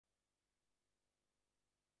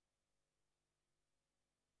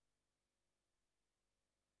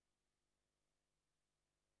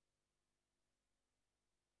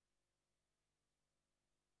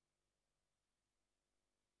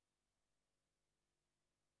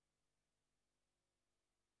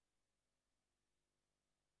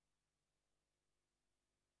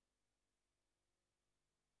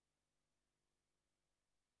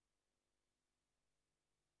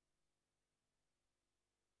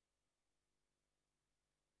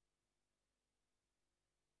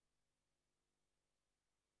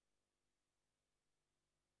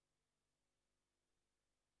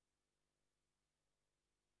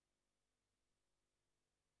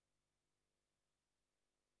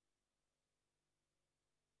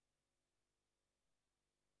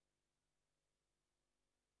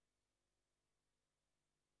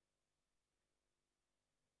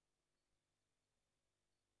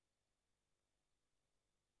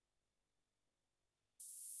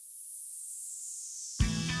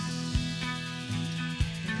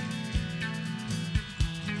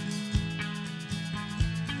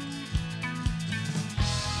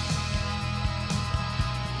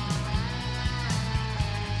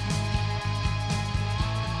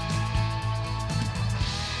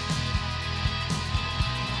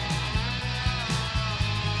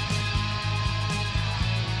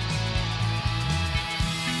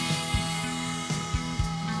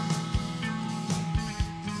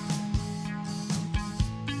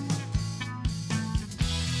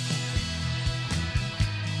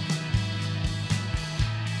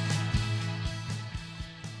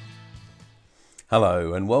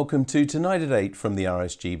Hello and welcome to Tonight at 8 from the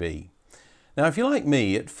RSGB. Now if you're like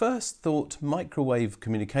me, at first thought microwave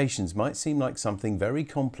communications might seem like something very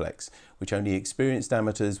complex which only experienced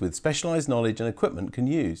amateurs with specialised knowledge and equipment can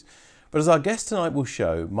use. But as our guest tonight will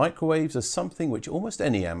show, microwaves are something which almost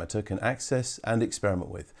any amateur can access and experiment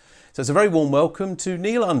with. So it's a very warm welcome to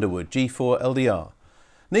Neil Underwood, G4LDR.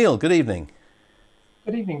 Neil, good evening.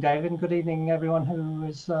 Good evening, David, and good evening everyone who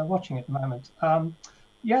is watching at the moment.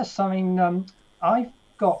 Yes, I mean, I've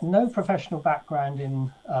got no professional background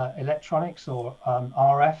in electronics or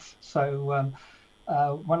RF, so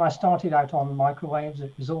when I started out on microwaves,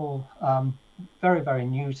 it was all very, very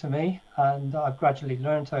new to me, and I've gradually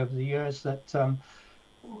learnt over the years that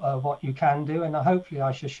what you can do, and hopefully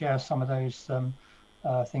I shall share some of those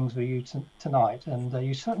things with you tonight. And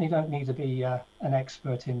you certainly don't need to be an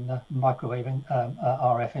expert in microwave and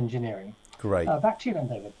RF engineering. Great. Back to you then,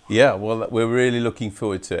 David. Yeah, well, we're really looking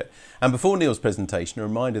forward to it. And before Neil's presentation, a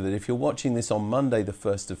reminder that if you're watching this on Monday the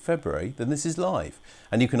 1st of February, then this is live.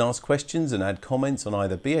 And you can ask questions and add comments on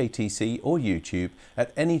either BATC or YouTube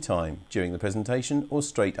at any time during the presentation or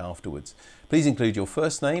straight afterwards. Please include your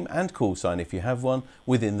first name and call sign if you have one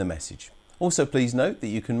within the message. Also, please note that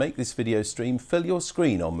you can make this video stream fill your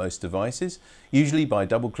screen on most devices, usually by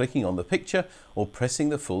double-clicking on the picture or pressing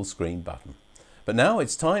the full screen button. But now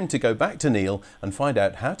it's time to go back to Neil and find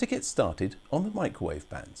out how to get started on the microwave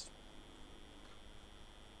bands.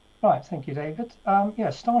 Right, thank you, David. Yeah,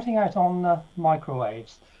 starting out on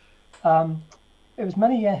microwaves. It was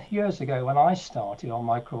many years ago when I started on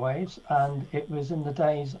microwaves, and it was in the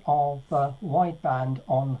days of wideband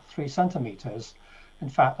on 3 centimeters. In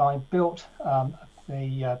fact, I built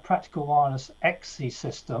the Practical Wireless XC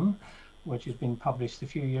system, which had been published a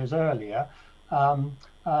few years earlier.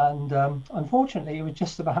 Unfortunately, it was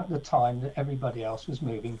just about the time that everybody else was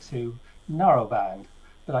moving to narrowband.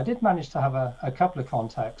 But I did manage to have a couple of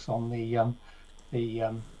contacts on the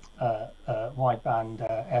wideband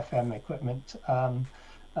FM equipment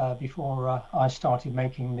before I started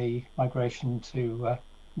making the migration to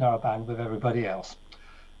narrowband with everybody else.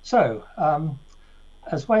 So,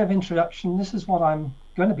 as way of introduction, this is what I'm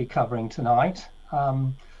going to be covering tonight.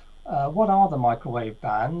 What are the microwave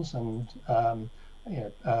bands and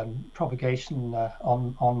propagation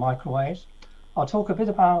on microwaves? I'll talk a bit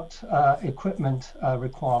about equipment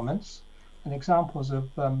requirements and examples of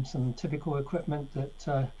some typical equipment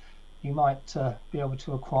that you might be able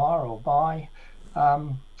to acquire or buy,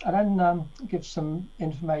 and then give some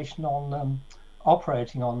information on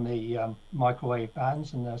operating on the microwave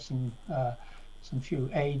bands, and there's some few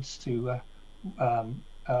aids to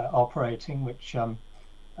operating which are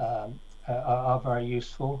very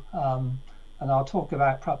useful, and I'll talk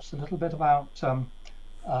about perhaps a little bit about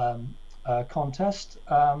contest,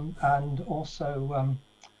 and also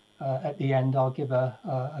at the end I'll give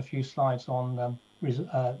a few slides on the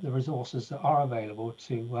resources that are available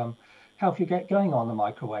to help you get going on the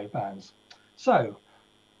microwave bands. So,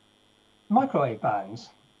 microwave bands.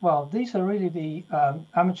 Well, these are really the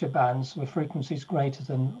amateur bands with frequencies greater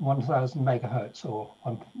than 1000 megahertz or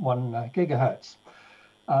 1 gigahertz.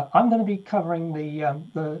 I'm going to be covering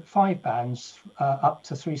the 5 bands up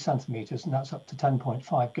to 3 centimeters, and that's up to 10.5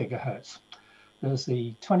 gigahertz. There's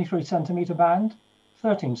the 23 centimeter band,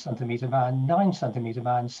 13 centimeter band, 9 centimeter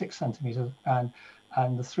band, 6 centimeter band,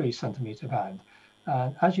 and the 3 centimeter band.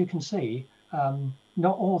 As you can see,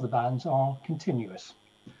 not all the bands are continuous.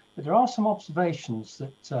 But there are some observations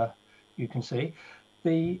that you can see.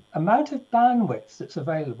 The amount of bandwidth that's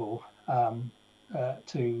available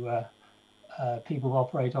to people who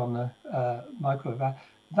operate on the microwave band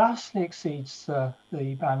vastly exceeds the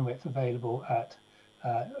bandwidth available at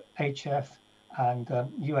HF and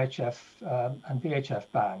UHF and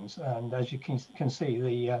VHF bands. And as you can see,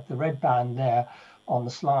 the red band there on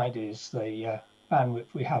the slide is the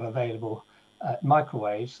bandwidth we have available at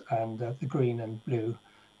microwaves, and the green and blue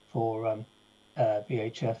for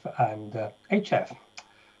VHF and HF.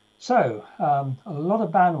 So a lot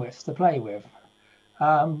of bandwidth to play with.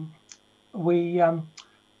 We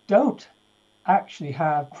don't actually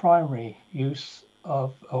have primary use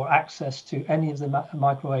of or access to any of the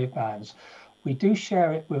microwave bands. We do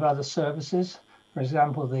share it with other services. For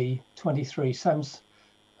example, the 23 cents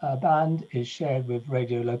band is shared with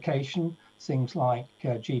radio location, things like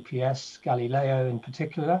GPS, Galileo in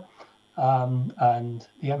particular. And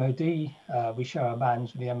the MOD, we share our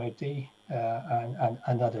bands with the MOD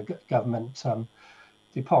and other government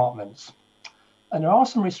departments. And there are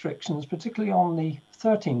some restrictions, particularly on the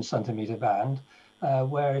 13 centimeter band,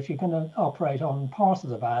 where if you're going to operate on part of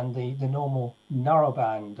the band, the normal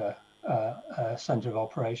narrowband center of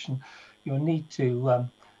operation, you'll need to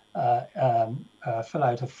fill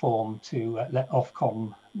out a form to let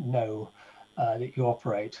Ofcom know that you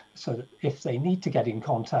operate, so that if they need to get in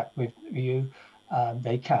contact with you,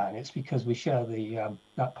 they can. It's because we share the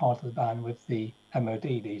that part of the band with the MOD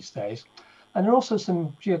these days. And there are also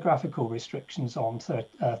some geographical restrictions on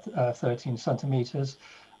 13 centimetres.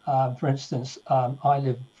 For instance, I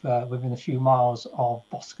live within a few miles of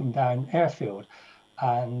Boscombe Down airfield,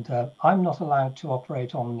 and I'm not allowed to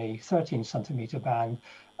operate on the 13 centimetre band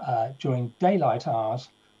during daylight hours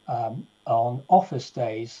on office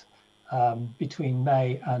days between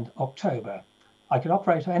May and October. I can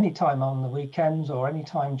operate at any time on the weekends or any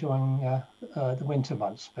time during the winter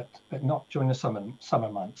months, but not during the summer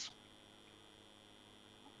months.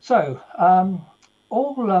 So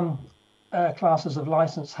all classes of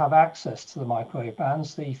license have access to the microwave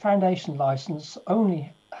bands. The foundation license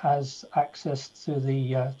only has access to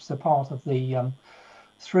the part of the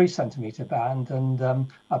 3 centimetre band and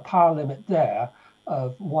a power limit there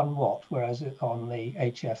of 1 watt, whereas on the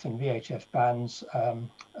HF and VHF bands,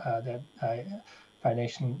 the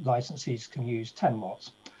foundation licensees can use 10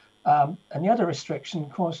 watts. And the other restriction,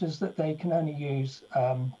 of course, is that they can only use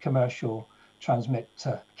commercial transmit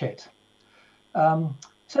kit.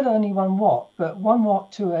 Said only 1 watt, but 1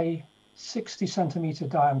 watt to a 60 centimetre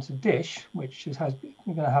diameter dish, which is going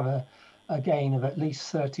to have a gain of at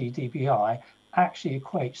least 30 dBi, actually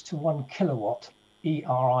equates to 1 kilowatt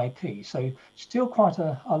ERIP. So still quite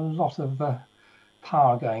a lot of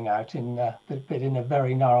power going out in but in a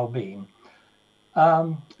very narrow beam.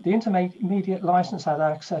 The intermediate license had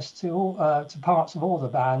access to all, to parts of all the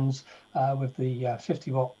bands with the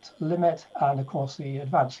 50 watt limit, and of course the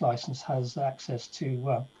advanced license has access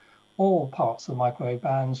to all parts of the microwave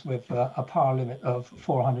bands with a power limit of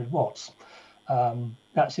 400 watts.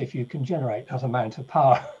 That's if you can generate that amount of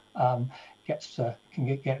power.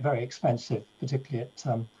 Can get very expensive, particularly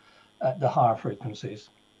at the higher frequencies.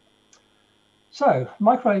 So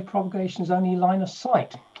microwave propagation is only line of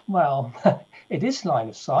sight. Well, it is line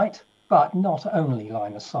of sight, but not only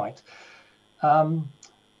line of sight.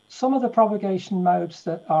 Some of the propagation modes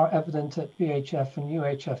that are evident at VHF and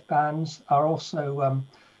UHF bands are also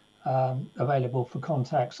available for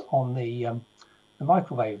contacts on the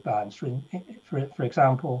microwave bands. For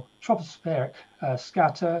example, tropospheric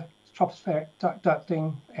scatter, tropospheric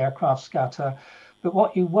ducting, aircraft scatter. But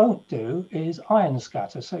what you won't do is ion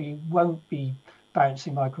scatter. So you won't be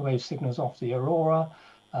bouncing microwave signals off the aurora,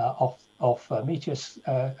 off meteor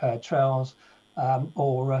trails,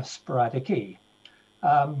 or sporadic E.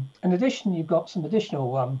 In addition, you've got some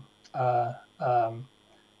additional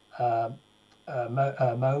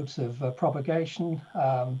modes of propagation.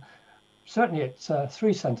 Certainly at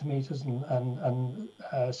 3 centimeters and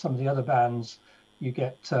some of the other bands, you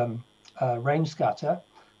get range scatter.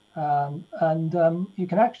 And you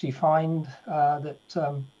can actually find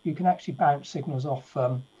that you can actually bounce signals off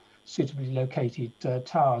suitably located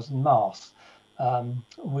towers and masts.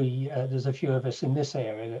 There's a few of us in this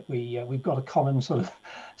area that we've got a common sort of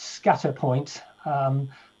scatter point that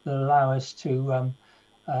allow us to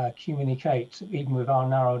communicate even with our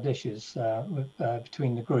narrow dishes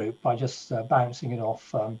between the group by just bouncing it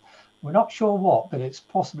off. We're not sure what, but it's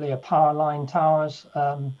possibly a power line towers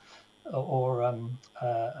or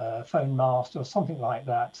a phone mast or something like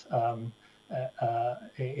that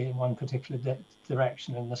in one particular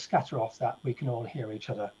direction, and the scatter off that we can all hear each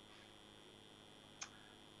other.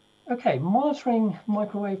 Okay, monitoring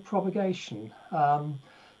microwave propagation.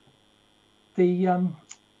 The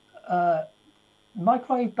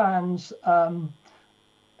microwave bands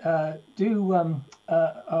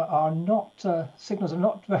signals are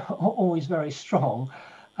not always very strong,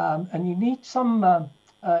 and you need some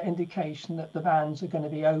indication that the bands are going to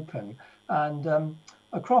be open. And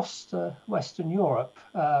across Western Europe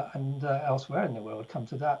and elsewhere in the world, come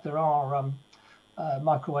to that, there are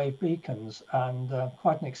microwave beacons and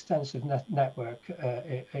quite an extensive network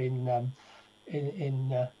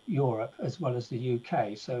in Europe as well as the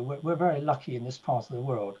UK. So we're very lucky in this part of the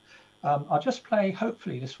world. I'll just play,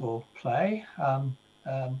 hopefully this will play,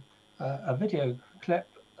 a video clip.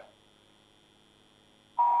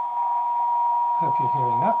 Hope you're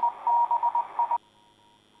hearing that.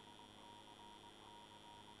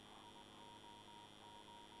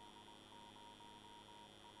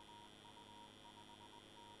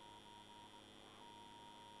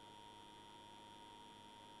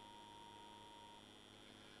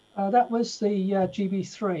 That was the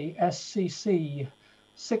GB3 SCC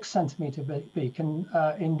 6 centimetre beacon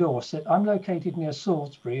in Dorset. I'm located near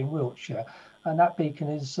Salisbury in Wiltshire, and that beacon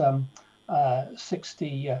is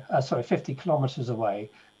 50 kilometres away.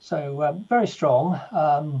 So very strong.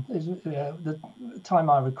 The time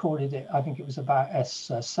I recorded it, I think it was about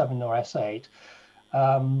S7 or S8.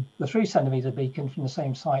 The 3 centimeter beacon from the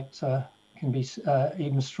same site can be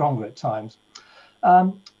even stronger at times.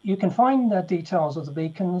 You can find the details of the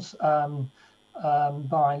beacons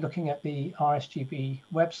by looking at the RSGB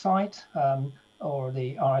website or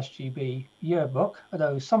the RSGB yearbook,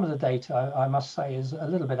 although some of the data, I must say, is a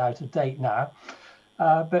little bit out of date now.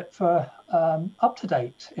 But for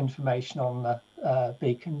up-to-date information on the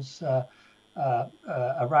beacons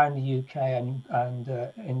around the UK and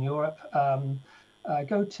in Europe,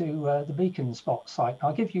 go to the Beacon Spot site.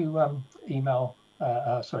 I'll give you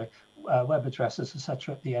web addresses,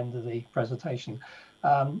 etc. at the end of the presentation,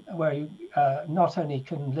 where you not only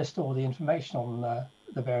can list all the information on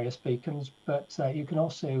the various beacons, but you can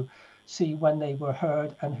also see when they were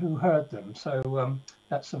heard and who heard them. So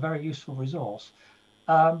that's a very useful resource.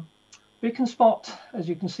 Beacon Spot, as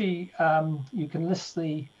you can see, you can list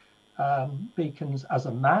the beacons as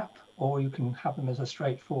a map, or you can have them as a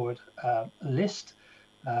straightforward list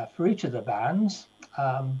for each of the bands.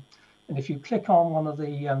 And if you click on one of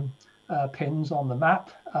the pins on the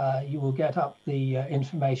map, you will get up the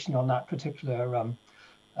information on that particular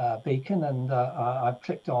beacon. And I've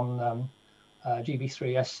clicked on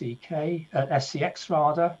GB3 SCX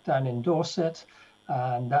rather, down in Dorset,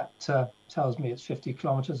 and that tells me it's 50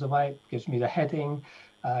 kilometers away. It gives me the heading,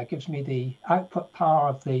 gives me the output power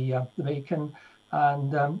of the beacon,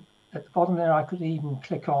 and at the bottom there I could even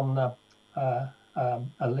click on a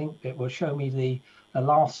link that will show me the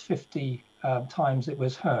last 50 times it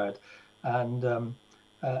was heard, and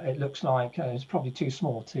it looks like it's probably too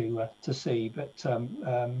small to see, but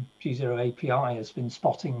G0 API has been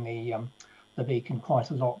spotting the beacon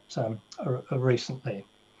quite a lot recently.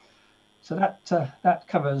 So that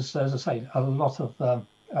covers, as I say, a lot of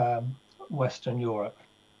Western Europe.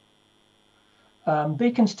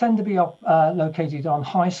 Beacons tend to be located on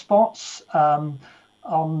high spots. On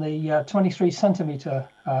the 23 centimeter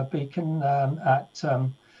beacon at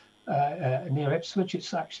near Ipswich,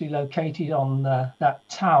 it's actually located on that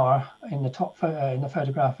tower in the top in the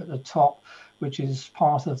photograph at the top, which is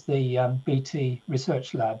part of the BT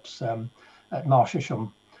research labs at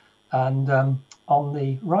Marshisham. And on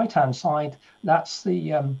the right-hand side, that's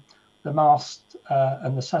the mast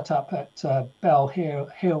and the setup at Bell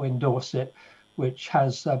Hill in Dorset, which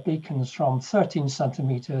has beacons from 13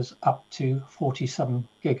 centimeters up to 47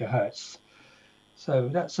 gigahertz. So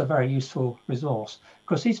that's a very useful resource. Of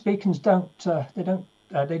course, these beacons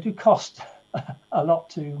they do cost a lot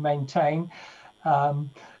to maintain.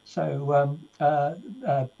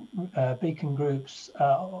 Beacon groups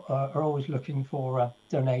are always looking for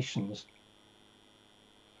donations.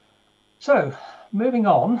 So moving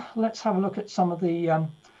on, let's have a look at some of the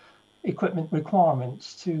equipment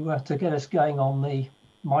requirements to get us going on the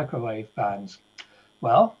microwave bands.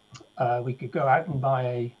 Well, we could go out and buy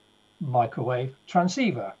a microwave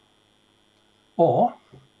transceiver, or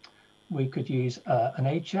we could use an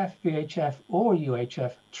HF, VHF or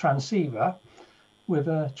UHF transceiver with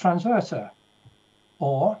a transverter,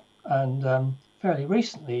 or, and fairly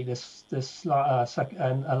recently, this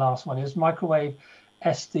last one is microwave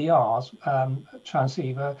SDRs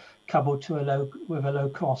transceiver coupled to with a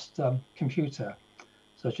low-cost computer,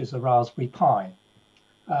 such as a Raspberry Pi.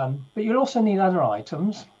 But you'll also need other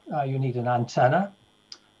items. You need an antenna.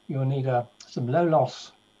 You'll need some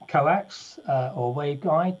low-loss coax or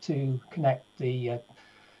waveguide to connect the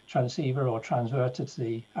transceiver or transverter to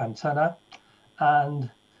the antenna. And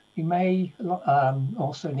you may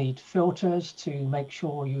also need filters to make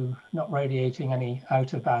sure you're not radiating any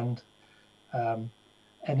out-of-band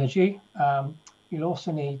energy. You'll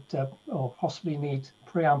also need or possibly need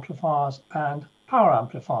preamplifiers and power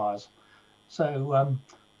amplifiers. So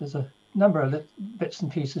there's a number of bits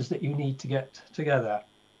and pieces that you need to get together.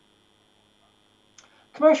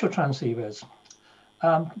 Commercial transceivers,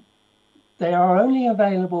 they are only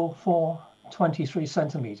available for 23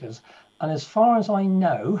 centimeters. And as far as I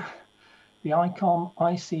know, the ICOM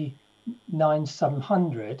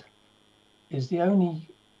IC9700 is the only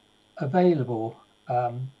available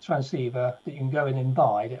transceiver that you can go in and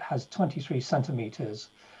buy that has 23 centimeters,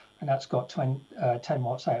 and that's got 10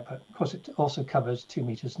 watts output. Of course, it also covers 2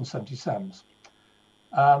 meters and 77s.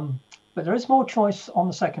 But there is more choice on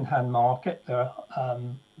the second-hand market. There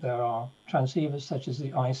are transceivers such as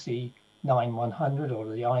the IC9100 or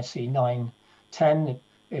the IC910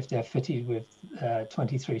 if they're fitted with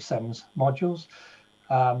 23/7 modules.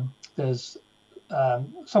 There's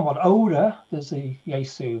somewhat older, there's the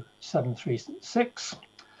Yaesu 736,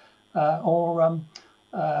 or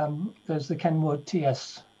there's the Kenwood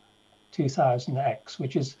TS 2000X,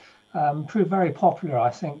 which is proved very popular, I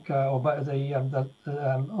think, all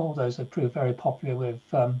those have proved very popular with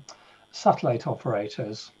satellite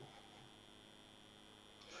operators.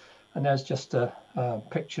 And there's just a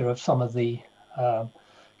picture of some of the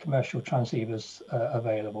commercial transceivers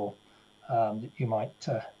available that you might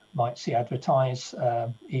see advertised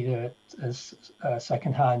either as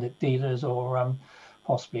second-hand at dealers or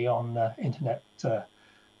possibly on internet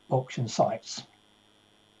auction sites.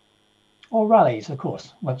 Or rallies, of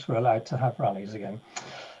course, once we're allowed to have rallies again.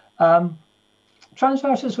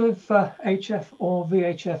 Transverters with HF or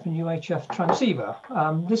VHF and UHF transceiver.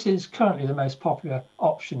 This is currently the most popular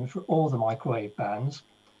option for all the microwave bands.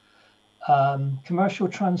 Commercial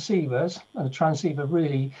transceivers, and the transceiver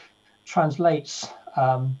really translates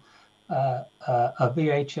a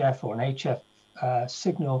VHF or an HF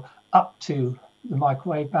signal up to the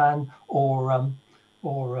microwave band, or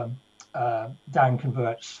down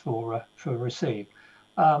converts for receive.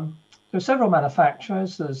 There are several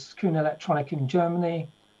manufacturers. There's Kuhn Electronic in Germany,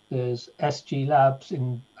 there's SG Labs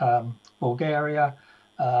in Bulgaria,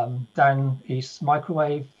 Down East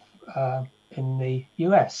Microwave in the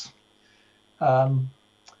US. And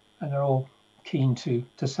they're all keen to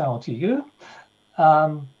sell to you.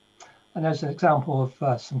 And there's an example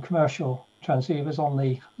of some commercial transceivers. On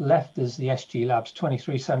the left is the SG Labs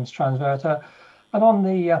 23/7 transverter, and on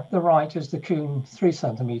the right is the Kuhn 3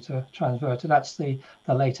 centimeter transverter. That's the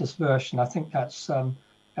latest version. I think that's the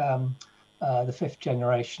 5th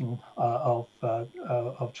generation of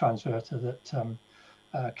transverter that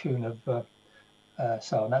Kuhn have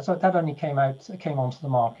sold. That only came onto the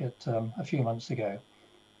market a few months ago.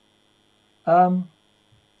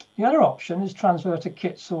 The other option is transverter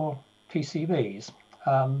kits or PCBs,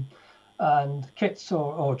 and kits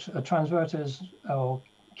or transverters or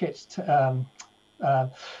kits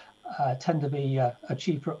tend to be a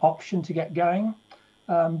cheaper option to get going.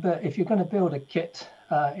 But if you're going to build a kit,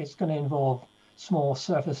 it's going to involve small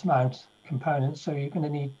surface mount components, so you're going to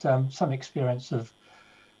need some experience of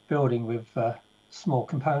building with small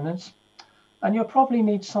components. And you'll probably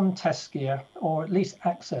need some test gear, or at least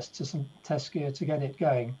access to some test gear to get it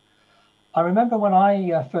going. I remember when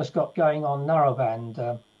I first got going on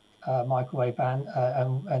narrowband microwave band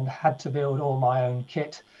and had to build all my own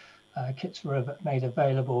kit. Kits were made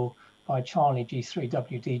available by Charlie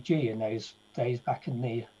G4LDR in those days back in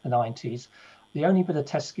the 90s. The only bit of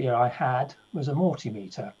test gear I had was a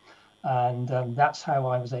multimeter, and that's how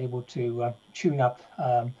I was able to tune up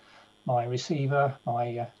my receiver,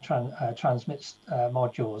 my transmit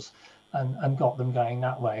modules, and got them going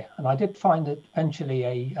that way. And I did find eventually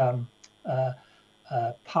a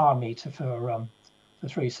power meter for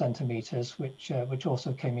 3 centimeters, which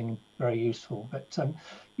also came in very useful. But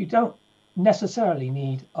you don't necessarily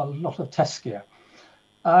need a lot of test gear.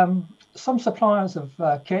 Some suppliers of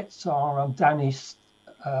kits are Down East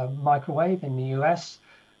Microwave in the US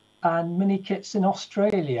and Mini Kits in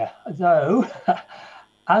Australia, though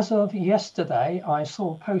as of yesterday I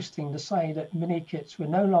saw posting to say that Mini Kits were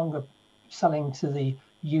no longer selling to the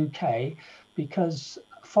UK because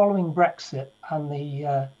following Brexit and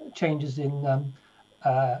the changes in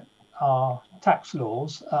our tax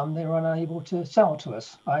laws, they were unable to sell to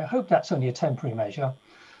us. I hope that's only a temporary measure.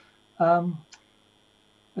 But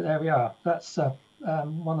there we are. That's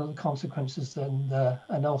one of the consequences,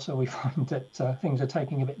 and also we find that things are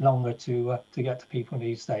taking a bit longer to get to people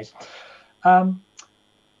these days.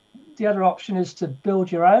 The other option is to build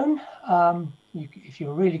your own. If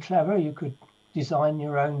you're really clever, you could design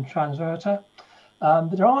your own transverter.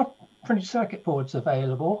 But there are printed circuit boards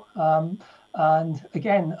available. And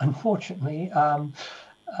again, unfortunately,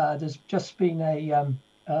 there's just been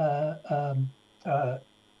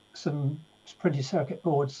some printed circuit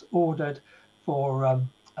boards ordered for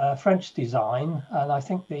French design, and I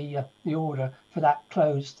think the order for that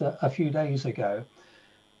closed a few days ago,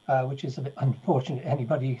 which is a bit unfortunate.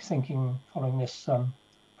 Anybody thinking following this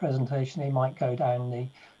presentation, they might go down the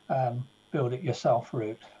build it yourself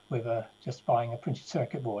route with just buying a printed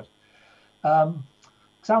circuit board.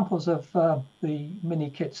 Examples of the Mini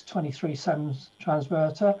Kits 23/7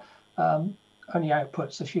 transverter only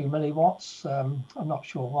outputs a few milliwatts. I'm not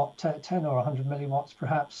sure what, 10 or 100 milliwatts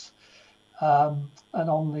perhaps. And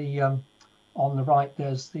on the right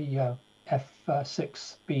there's the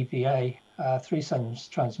F6 BVA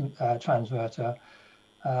 3/7 transverter,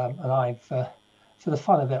 and I've for the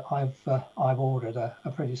fun of it I've ordered a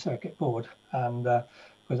printed circuit board, and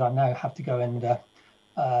because I now have to go and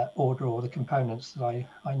order all the components that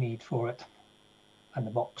I need for it, and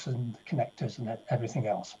the box and the connectors and everything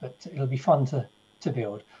else. But it'll be fun to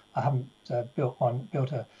build. I haven't built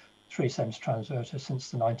a 3-sems transverter since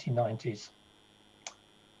the 1990s.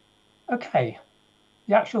 Okay,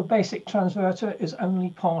 the actual basic transverter is only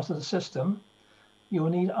part of the system. You will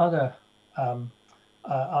need other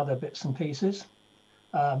bits and pieces.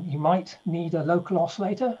 You might need a local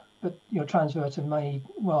oscillator, but your transverter may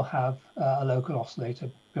well have a local oscillator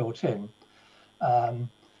built in.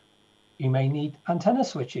 You may need antenna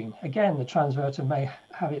switching. Again, the transverter may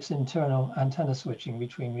have its internal antenna switching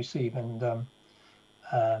between receive and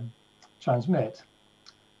transmit.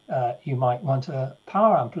 You might want a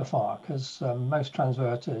power amplifier, because most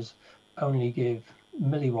transverters only give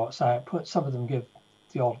milliwatts output. Some of them give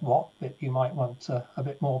the odd watt, but you might want a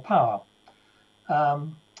bit more power.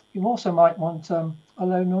 You also might want a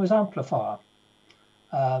low noise amplifier.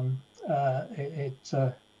 It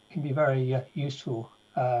can be very useful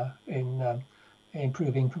in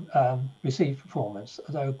improving receive performance,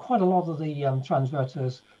 although quite a lot of the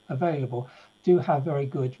transverters available do have very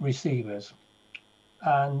good receivers.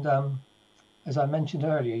 And as I mentioned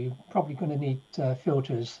earlier, you're probably going to need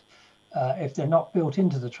filters. If they're not built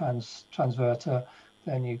into the transverter,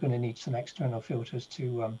 then you're going to need some external filters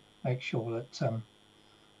to make sure that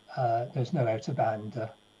there's no out-of-band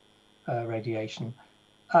radiation.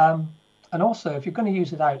 And also, if you're going to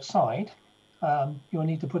use it outside, you'll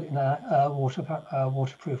need to put it in a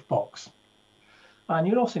waterproof box. And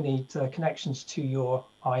you'll also need connections to your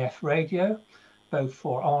IF radio, both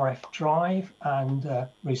for RF drive and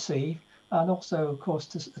receive, and also, of course,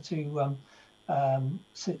 to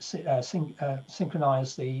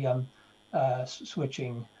synchronize the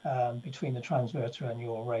switching between the transverter and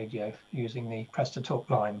your radio using the press to talk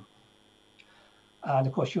line. And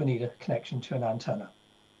of course, you'll need a connection to an antenna.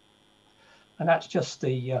 And that's just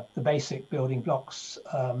the basic building blocks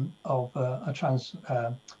of a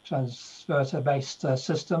transverter-based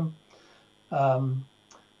system.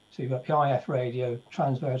 So you've got the IF radio,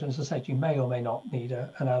 transverter. As I said, you may or may not need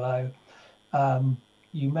an LO.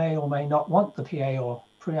 You may or may not want the PA or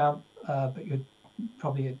preamp, but you'd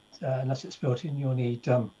probably, unless it's built in, you'll need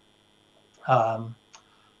an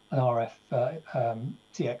RF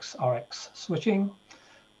TX RX switching.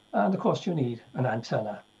 And of course, you'll need an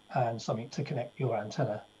antenna and something to connect your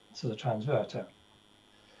antenna to the transverter.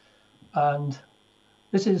 And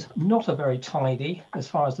this is not a very tidy, as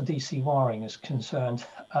far as the DC wiring is concerned,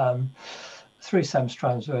 3-sems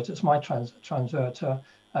transverter. It's my transverter,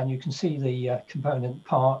 and you can see the component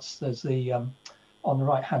parts. There's the on the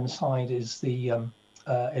right hand side is the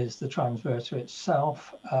transverter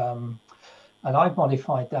itself, and I've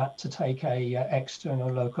modified that to take a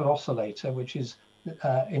external local oscillator, which is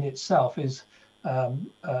in itself is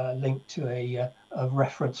linked to a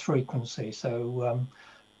reference frequency. So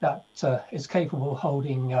that is capable of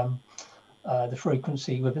holding the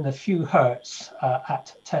frequency within a few hertz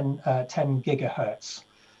at 10 gigahertz.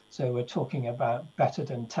 So we're talking about better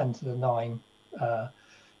than 10 to the 9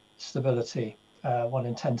 stability, 1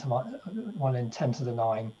 in 10 to the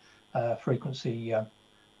 9 frequency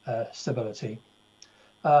stability.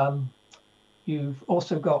 You've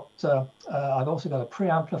also got, I've also got a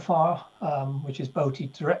preamplifier, which is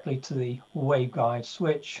bolted directly to the waveguide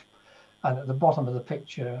switch. And at the bottom of the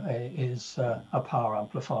picture is a power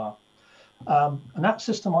amplifier. And that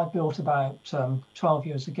system I built about 12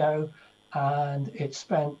 years ago, and it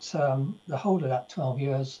spent the whole of that 12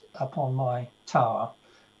 years up on my tower.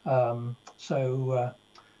 So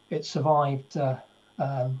it survived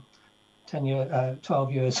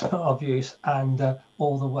 12 years of use and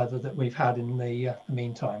all the weather that we've had in the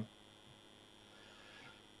meantime.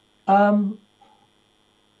 In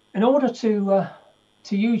order to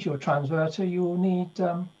use your transverter, you will need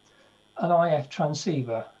an IF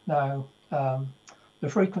transceiver. Now, the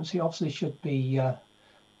frequency obviously should be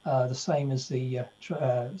the same as the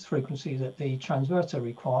frequency that the transverter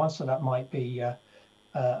requires. So that might be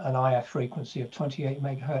an IF frequency of 28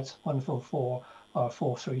 megahertz, 144 or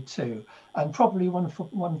 432, and probably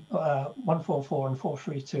 144 and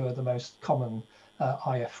 432 are the most common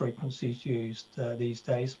IF frequencies used these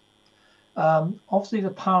days. Obviously, the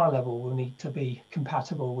power level will need to be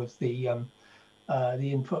compatible with the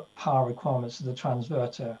input power requirements of the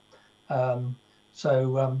transverter.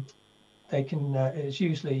 They can, it's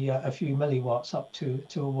usually a few milliwatts up to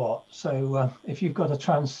a watt. So if you've got a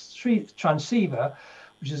transceiver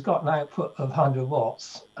which has got an output of 100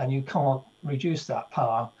 watts and you can't reduce that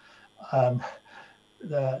power,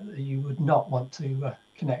 you would not want to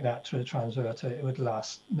connect that to a transverter. It would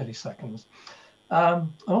last milliseconds.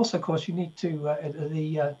 And also, of course, you need to,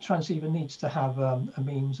 the transceiver needs to have a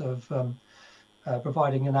means of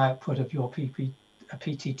providing an output of your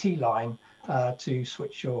PTT line to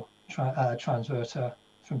switch your transverter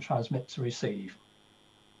from transmit to receive.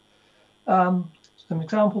 Some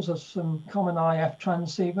examples of some common IF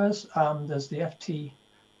transceivers. There's the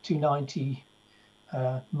FT290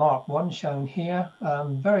 Mark 1 shown here.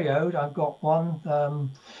 Very old. I've got one,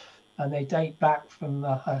 and they date back from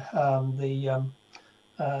the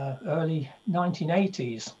early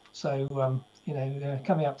 1980s. So you know, they're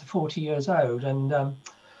coming up to 40 years old. And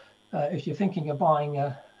if you're thinking of buying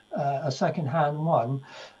a second-hand one,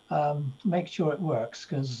 make sure it works,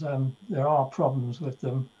 because there are problems with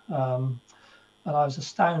them. And I was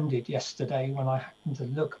astounded yesterday when I happened to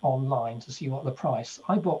look online to see what the price.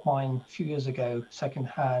 I bought mine a few years ago,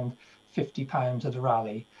 second-hand, £50 at a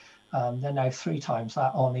rally. They're now 3 times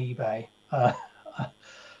that on eBay.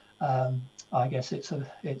 I guess it's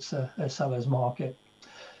a seller's market.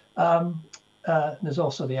 There's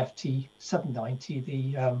also the FT790,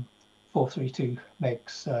 the 432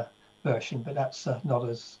 megs version, but that's not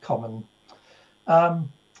as common. A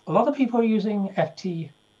lot of people are using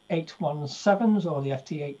FT817s or the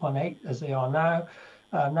FT818 as they are now.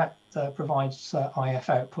 That provides IF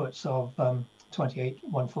outputs of 28,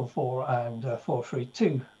 144 and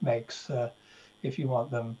 432 megs if you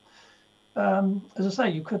want them. As I say,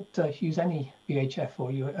 you could use any VHF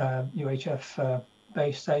or UHF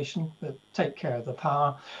base station, but take care of the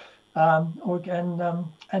power. Or again,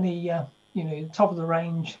 any you know, top of the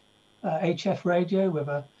range HF radio with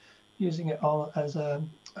using it on as a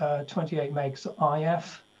 28 megs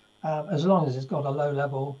IF, as long as it's got a low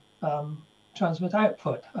level transmit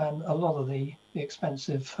output, and a lot of the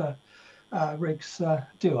expensive rigs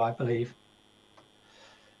do, I believe.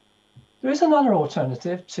 There is another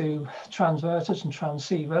alternative to transverters and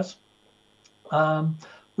transceivers,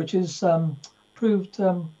 which is proved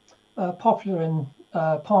popular in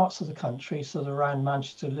parts of the country, sort of around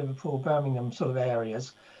Manchester, Liverpool, Birmingham sort of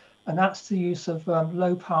areas, and that's the use of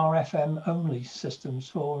low power FM only systems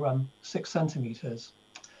for 6 centimeters.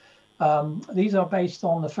 These are based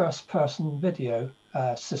on the first person video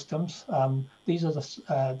systems. These are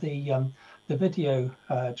the video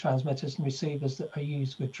transmitters and receivers that are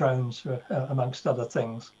used with drones, for, amongst other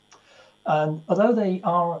things. And although they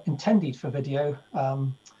are intended for video,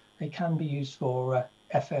 they can be used for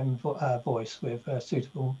FM voice with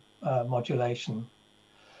suitable modulation.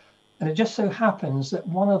 And it just so happens that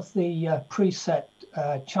one of the preset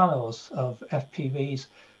channels of FPVs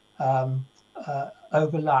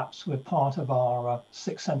overlaps with part of our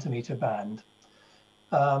 6 centimeter band.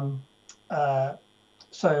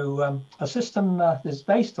 So a system that's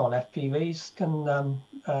based on FPVs can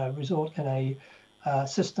result in a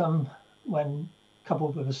system, when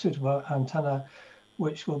coupled with a suitable antenna,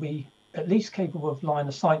 which will be at least capable of line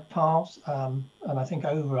of sight paths, and I think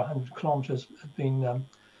over 100 kilometers have been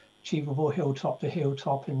achievable hilltop to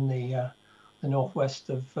hilltop in the northwest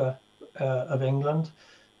of England.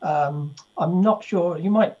 I'm not sure,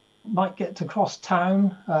 you might get to cross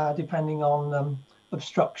town depending on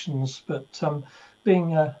obstructions, but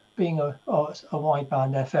being a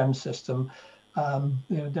wideband FM system,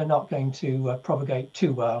 you know, they're not going to propagate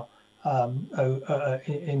too well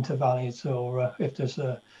into valleys, or if there's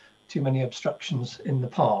too many obstructions in the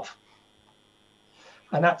path.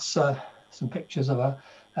 And that's some pictures of a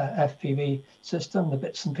FPV system. The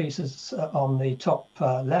bits and pieces on the top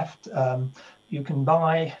left you can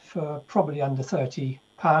buy for probably under £30.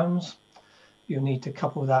 You need to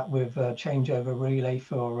couple that with a changeover relay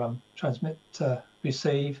for transmit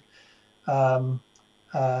receive, and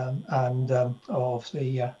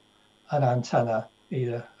obviously an antenna,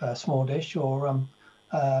 either a small dish or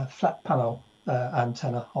flat panel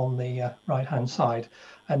antenna on the right hand side.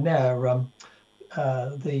 And there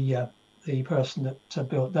the person that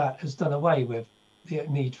built that has done away with the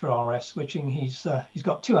need for RS switching. He's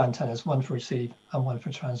got 2 antennas, one for receive and one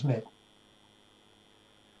for transmit.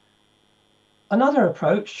 Another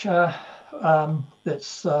approach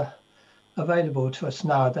that's available to us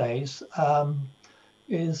nowadays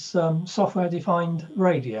is software-defined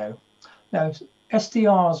radio. Now,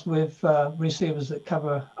 SDRs with receivers that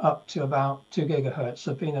cover up to about 2 gigahertz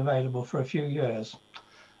have been available for a few years.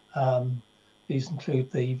 These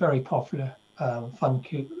include the very popular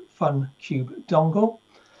FunCube dongle,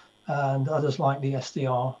 and others like the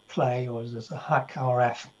SDR Play, or there's a Hack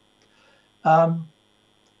RF.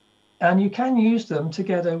 And you can use them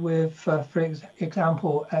together with, for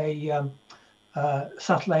example, a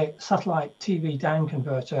satellite TV down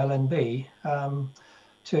converter, LNB,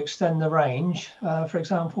 to extend the range, for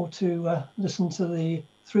example, to listen to the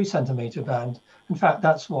 3 centimeter band. In fact,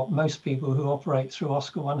 that's what most people who operate through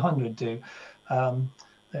Oscar 100 do.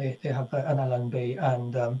 They have an LNB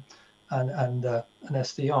and an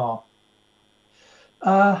SDR.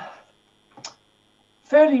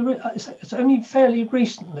 it's only fairly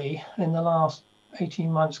recently, in the last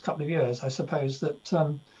 18 months, couple of years, I suppose, that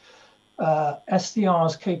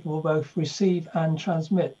SDRs capable of both receive and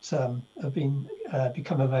transmit have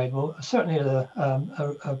become available, certainly at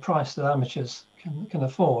a price that amateurs can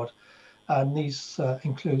afford. And these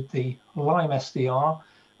include the Lime SDR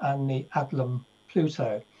and the Adlam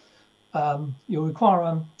Pluto. You'll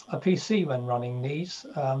require a PC when running these,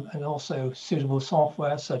 and also suitable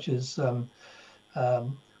software such as the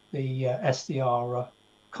SDR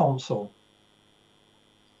console.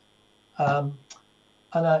 And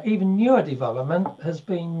even newer development has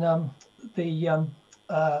been a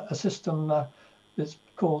system that's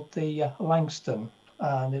called the Langston,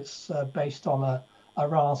 and it's based on a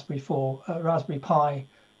Raspberry Pi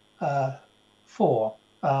 4,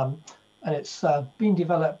 and it's been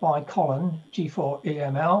developed by Colin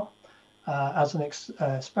G4EML as an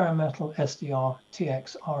experimental SDR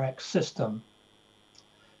TX RX system.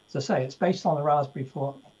 As I say, it's based on the Raspberry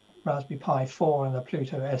Pi 4 and the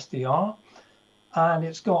Pluto SDR, and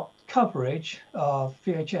it's got coverage of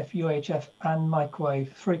VHF, UHF, and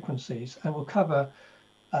microwave frequencies, and will cover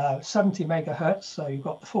 70 megahertz. So you've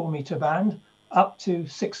got the 4-meter band up to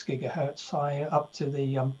 6 gigahertz, up to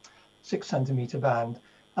the 6 centimeter band.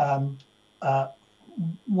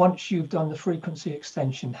 Once you've done the frequency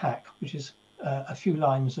extension hack, which is a few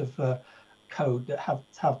lines of code that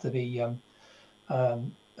have to be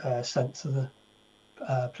sent to the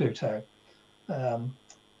Pluto.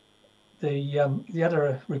 The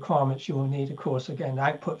other requirements you will need, of course, again,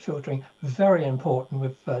 output filtering, very important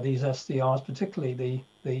with these SDRs, particularly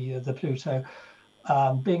the Pluto,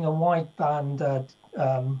 being a wideband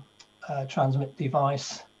transmit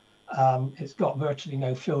device. It's got virtually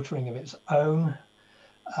no filtering of its own,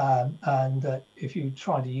 and if you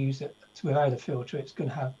try to use it without a filter, it's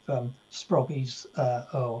going to have sproggies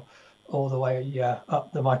all the way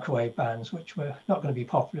up the microwave bands, which were not going to be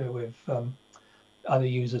popular with other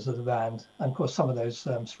users of the band. And of course, some of those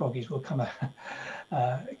sproggies will come out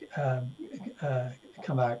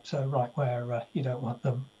right where you don't want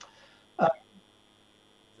them.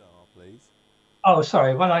 Please. Oh,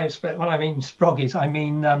 sorry. When I mean sproggies, I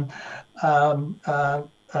mean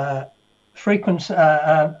frequency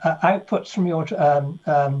outputs from your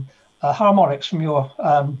harmonics from your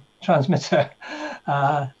transmitter.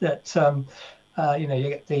 That you know, you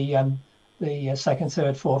get the second,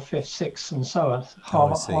 third, fourth, fifth, sixth, and so on.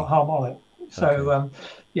 Harmonic. So okay.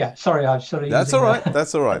 Yeah. Sorry, I'm sort of. That's all right.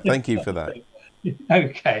 That's all right. Thank you for that.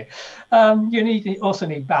 Okay. You also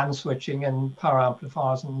need band switching and power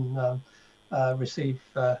amplifiers and receive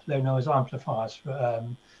low noise amplifiers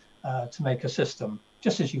to make a system,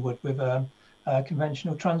 just as you would with a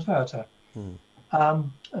conventional transverter.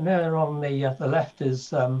 And there on the left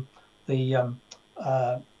is the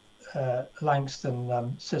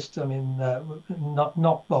Langston system, in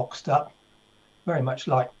not boxed up, very much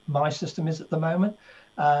like my system is at the moment.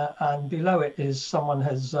 And below it is someone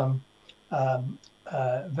has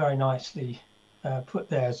very nicely put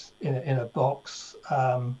theirs in a box.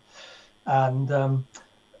 And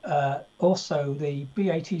also the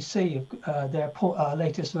BATC, their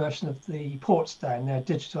latest version of the Portsdown, their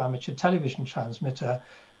digital amateur television transmitter,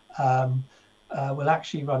 will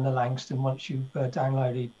actually run the Langston once you've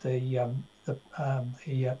downloaded the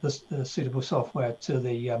suitable software to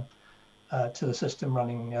the system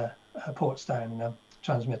running Portsdown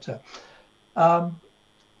transmitter.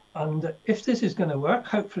 And if this is going to work,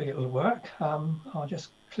 hopefully it will work. I'll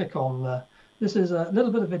just click on this is a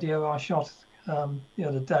little bit of video I shot the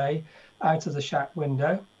other day out of the shack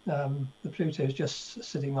window. The Pluto is just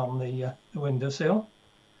sitting on the windowsill.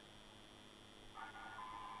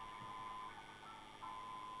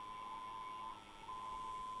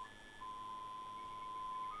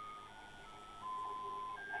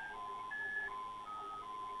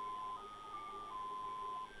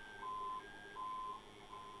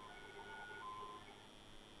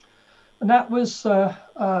 And that was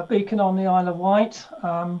a beacon on the Isle of Wight.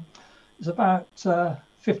 It's about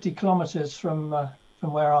 50 kilometres from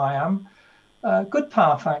where I am. Good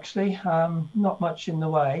path, actually, not much in the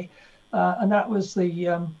way. And that was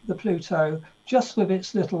the Pluto, just with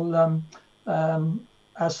its little,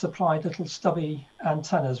 as supplied little stubby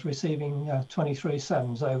antennas, receiving 23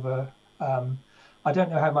 sems over. I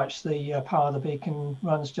don't know how much the power of the beacon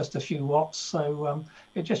runs, just a few watts. So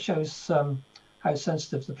it just shows how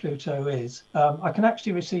sensitive the Pluto is. I can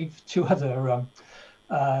actually receive 2 other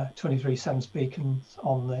 23 sems beacons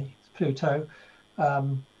on the Pluto,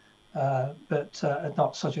 but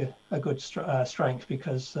not such a good strength,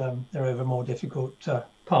 because they're over more difficult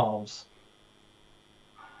paths.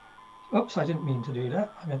 Oops, I didn't mean to do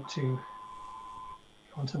that. I meant to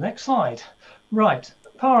On to the next slide. Right,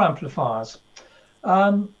 power amplifiers.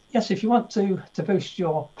 Yes, if you want to boost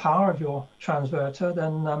your power of your transverter,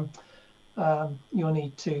 then you'll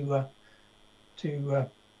need to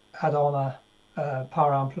add on a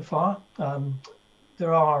power amplifier.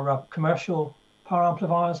 There are commercial power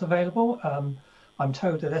amplifiers available. I'm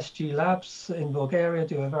told that SG Labs in Bulgaria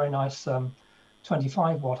do a very nice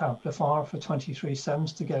 25-watt amplifier for 23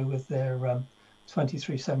 SEMS to go with their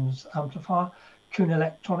 23 SEMS amplifier. Kuhn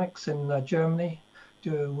Electronics in Germany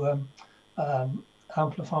do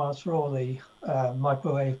amplifiers for all the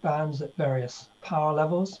microwave bands at various power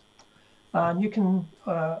levels. And you can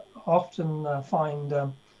often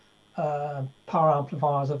find power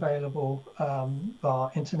amplifiers available via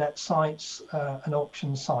internet sites and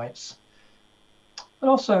auction sites. And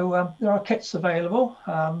also there are kits available.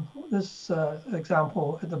 This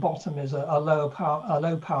example at the bottom is a low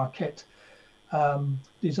power kit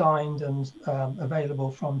designed and available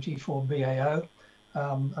from G4BAO.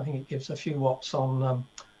 I think it gives a few watts on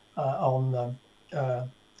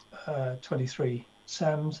 23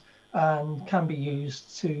 SEMS and can be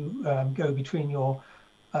used to go between your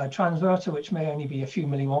transverter, which may only be a few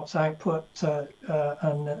milliwatts output,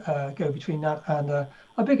 and go between that and a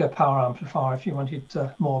bigger power amplifier if you wanted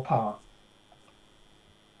more power.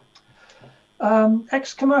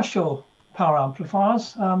 Ex-commercial power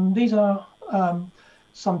amplifiers. These are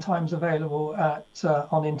sometimes available at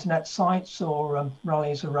on internet sites or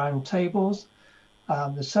rallies around tables.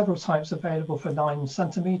 There's several types available for 9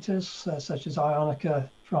 centimeters, such as Ionica,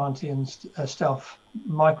 Ferranti, and Stealth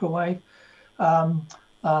microwave.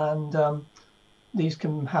 These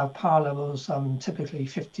can have power levels typically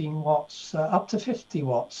 15 watts up to 50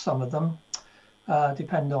 watts. Some of them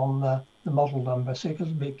depend on the model number, so you have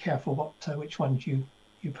to be careful which ones you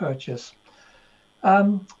purchase.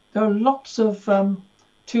 There are lots of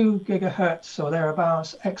 2 gigahertz or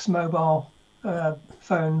thereabouts ex-mobile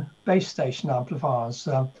phone base station amplifiers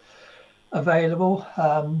available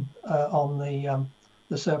on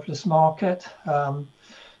the surplus market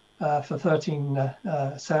for 13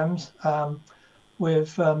 SEMS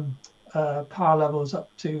with power levels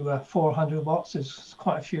up to 400 watts. There's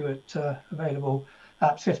quite a few available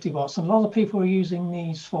at 50 watts. And a lot of people are using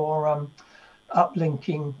these for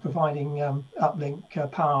uplinking, providing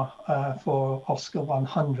uplink power for Oscar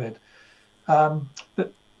 100.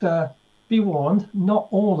 But be warned, not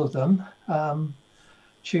all of them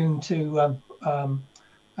tune to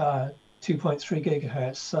 2.3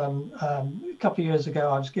 gigahertz. A couple of years ago,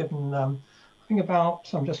 I was given, I think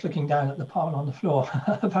about, I'm just looking down at the pile on the floor,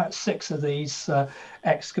 about 6 of these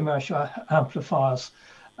ex-commercial amplifiers,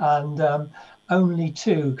 and only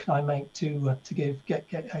 2 can I make to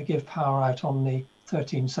give power out on the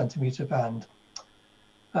 13 centimeter band.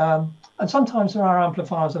 And sometimes there are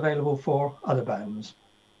amplifiers available for other bands.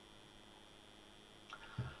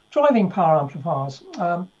 Driving power amplifiers.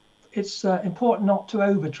 It's important not to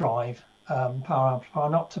overdrive power amplifier,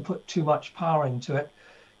 not to put too much power into it,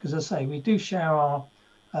 because as I say, we do share our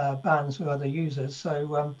bands with other users,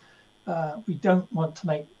 so we don't want to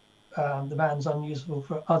make the bands unusable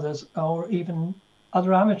for others or even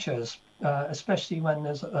other amateurs, especially when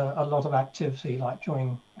there's a lot of activity, like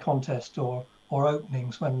during contests or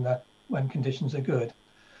openings when conditions are good.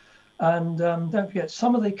 And don't forget,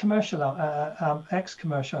 some of the commercial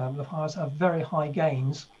ex-commercial amplifiers have very high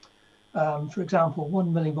gains. For example,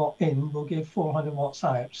 1 milliwatt in will give 400 watts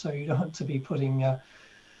out, so you don't want to be putting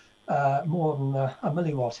more than a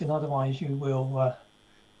milliwatt in, otherwise you will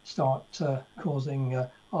start causing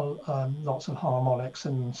lots of harmonics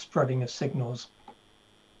and spreading of signals.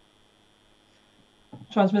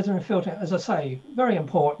 Transmitter and filter, as I say, very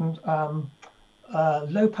important.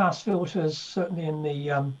 Low pass filters, certainly in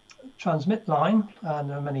the transmit line, and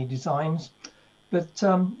there are many designs, but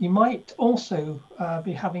you might also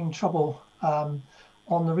be having trouble on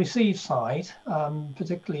the receive side,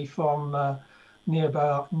 particularly from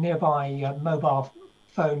nearby mobile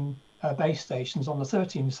phone base stations on the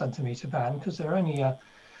 13 centimeter band, because they're only a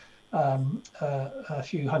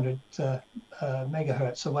few hundred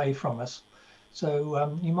megahertz away from us.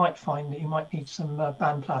 So you might find that you might need some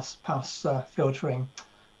band pass filtering,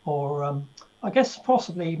 or I guess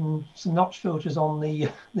possibly even some notch filters on the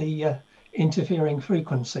interfering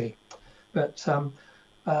frequency, but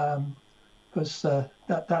because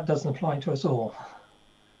that doesn't apply to us all.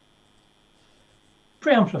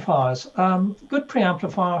 Preamplifiers. Good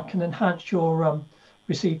preamplifier can enhance your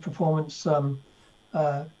receive performance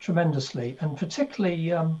tremendously, and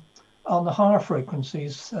particularly on the higher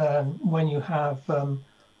frequencies when you have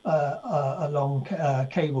a long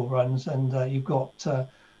cable runs and you've got a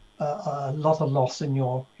lot of loss in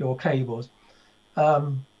your cables.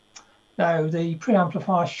 Now the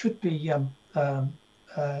preamplifier should be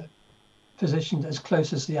positioned as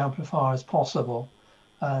close as the amplifier as possible,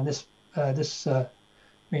 and this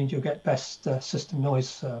means you'll get best system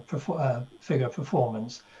noise figure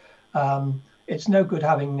performance. It's no good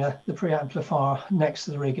having the preamplifier next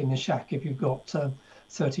to the rig in the shack if you've got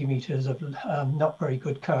 30 meters of not very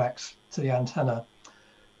good coax to the antenna.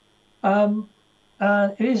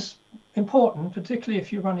 It is important, particularly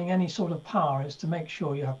if you're running any sort of power, is to make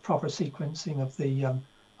sure you have proper sequencing of the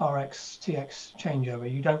RX-TX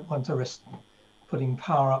changeover. You don't want to risk putting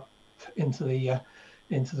power up into the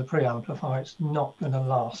preamplifier. It's not going to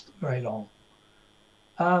last very long.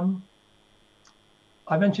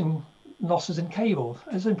 I mentioned losses in cable.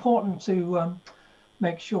 It's important to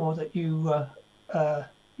make sure that you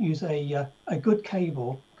use a good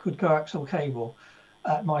cable, good coaxial cable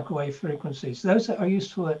at microwave frequencies. Those that are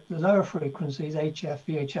useful at the lower frequencies, HF,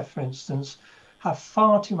 VHF for instance, have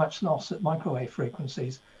far too much loss at microwave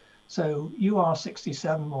frequencies. So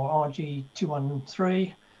UR67 or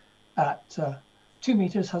RG213 at 2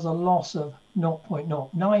 meters has a loss of 0.09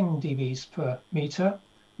 dBs per meter.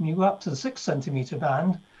 When you go up to the 6 centimeter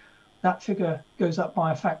band, that figure goes up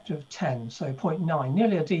by a factor of 10, so 0.9,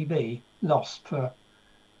 nearly a dB loss per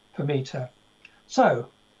meter. So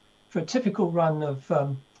for a typical run of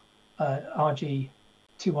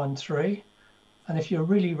RG213, and if you're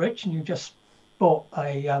really rich and you just bought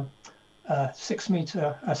a 6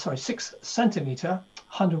 centimeter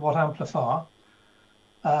 100-watt amplifier,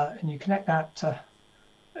 and you connect that to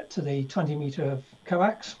the 20 meter of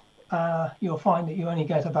coax, you'll find that you only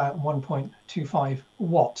get about 1.25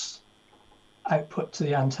 watts output to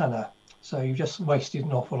the antenna. So you just wasted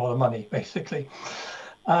an awful lot of money, basically.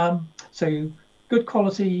 So good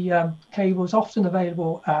quality cables often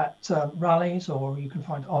available at rallies, or you can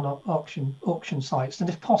find on auction sites. And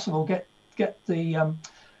if possible, get the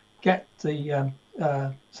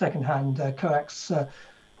second-hand coax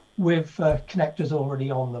with connectors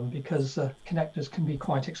already on them, because connectors can be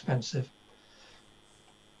quite expensive.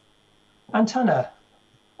 Antenna.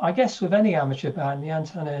 I guess with any amateur band, the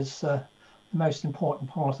antenna is the most important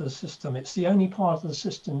part of the system. It's the only part of the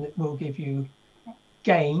system that will give you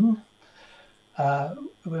gain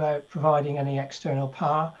without providing any external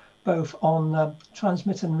power, both on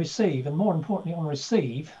transmit and receive, and more importantly on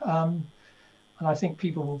receive. And I think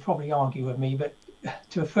people will probably argue with me, but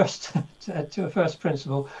to a first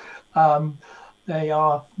principle, they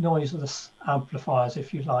are noiseless amplifiers,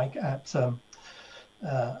 if you like, at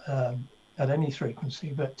any frequency,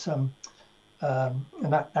 but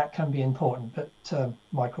and that can be important, but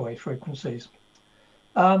microwave frequencies.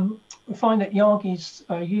 We find that Yagis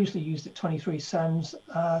are usually used at 23 sems,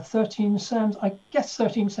 13 sems. I guess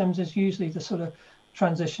 13 sems is usually the sort of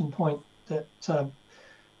transition point that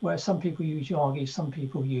where some people use Yagis, some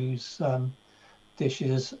people use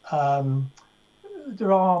dishes.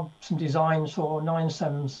 There are some designs for 9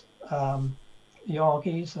 sems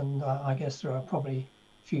Yagis, and I guess there are probably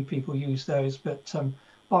few people use those, but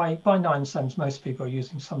by 9 sems most people are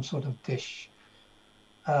using some sort of dish.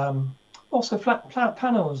 Also flat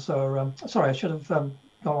panels are, sorry, I should have gone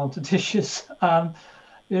on to dishes.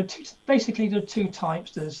 Basically there are two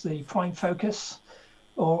types. There's the prime focus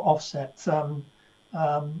or offset.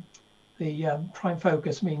 The prime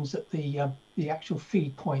focus means that the actual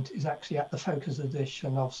feed point is actually at the focus of the dish,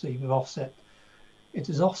 and obviously with offset, it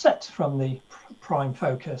is offset from the prime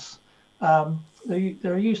focus. There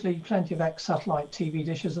are usually plenty of ex-satellite TV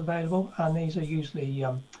dishes available, and these are usually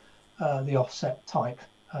the offset type,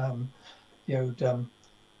 the old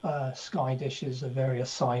Sky dishes of various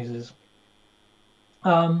sizes.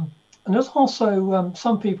 And there's also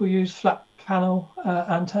some people use flat panel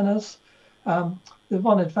antennas. The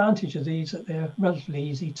one advantage of these is that they're relatively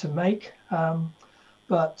easy to make,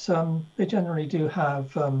 but they generally do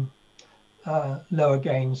have lower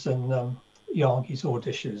gains than Yagis or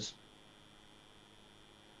dishes.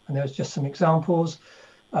 And there's just some examples.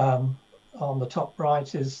 On the top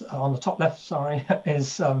right is, on the top left, sorry,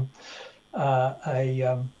 is a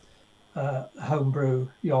homebrew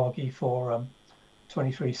Yagi for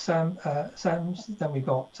 23 sems. Then we've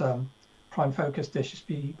got prime focus dishes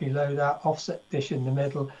below that, offset dish in the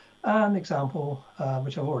middle, and example,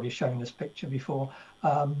 which I've already shown this picture before,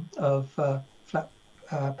 of flat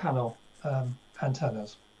panel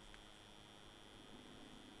antennas.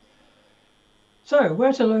 So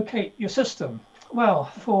where to locate your system? Well,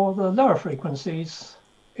 for the lower frequencies,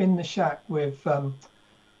 in the shack with low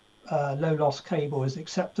loss cable is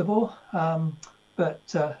acceptable,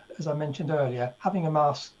 but as I mentioned earlier, having a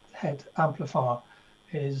masthead amplifier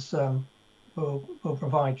is will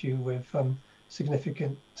provide you with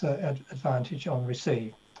significant advantage on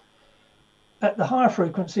receive. At the higher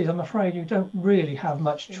frequencies, I'm afraid you don't really have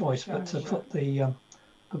much choice but to put the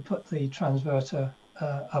transverter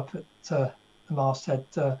up at the masthead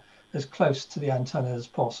as close to the antenna as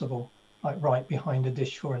possible, like right behind a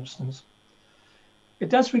dish, for instance. It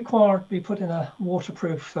does require to be put in a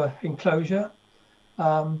waterproof enclosure,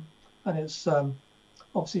 and it's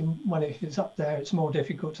obviously when it's up there, it's more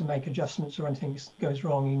difficult to make adjustments, or anything goes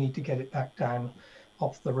wrong, you need to get it back down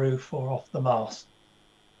off the roof or off the mast.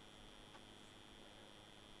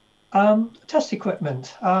 Test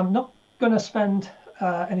equipment. I'm not going to spend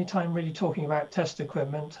any time really talking about test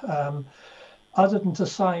equipment, other than to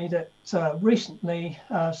say that recently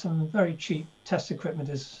some very cheap test equipment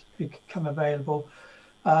has become available.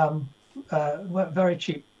 Very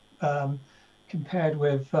cheap compared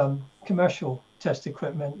with commercial test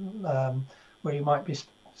equipment, where you might be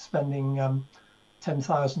spending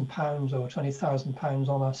 £10,000 or £20,000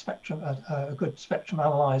 on a spectrum, a good spectrum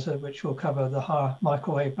analyzer, which will cover the higher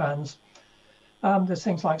microwave bands. There's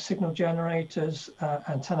things like signal generators,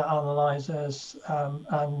 antenna analyzers,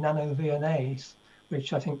 and nano VNAs,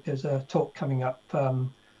 which I think there's a talk coming up,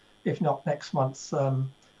 if not next month,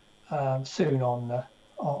 soon on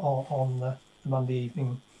the Monday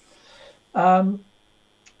evening. And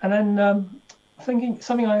then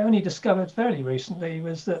something I only discovered fairly recently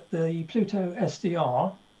was that the Pluto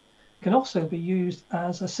SDR can also be used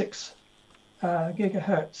as a 6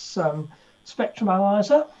 gigahertz spectrum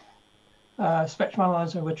analyzer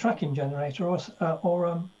with tracking generator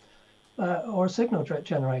or a signal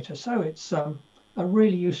generator. So it's a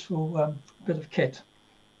really useful bit of kit.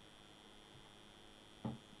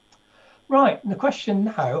 Right, the question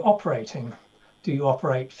now, operating. Do you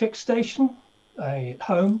operate fixed station at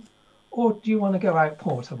home, or do you want to go out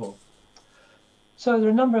portable? So there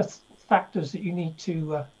are a number of factors that you need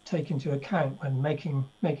to take into account when making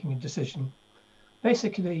a decision.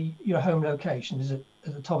 Basically, your home location, is it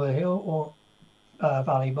at the top of the hill or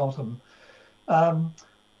valley bottom?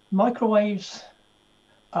 Microwaves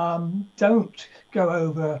don't go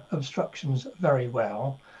over obstructions very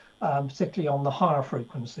well, particularly on the higher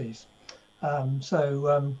frequencies.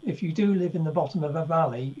 So if you do live in the bottom of a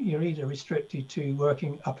valley, you're either restricted to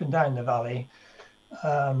working up and down the valley,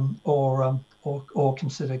 or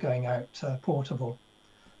consider going out portable.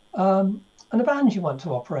 And the bands you want to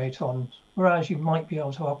operate on, whereas you might be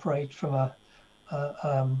able to operate from a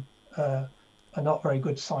not very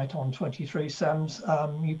good site on 23 SEMS,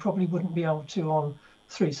 you probably wouldn't be able to on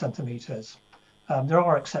 3 centimeters. There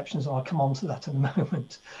are exceptions, and I'll come on to that in a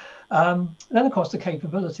moment. Then, of course, the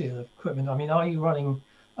capability of the equipment. I mean, are you running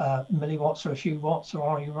milliwatts or a few watts, or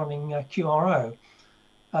are you running QRO?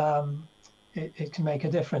 It can make a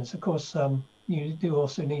difference. Of course, you do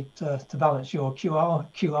also need to balance your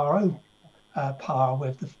QRO power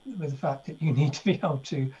with the fact that you need to be able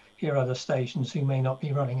to hear other stations who may not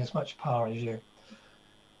be running as much power as you.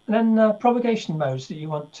 And then propagation modes that you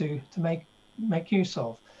want to make use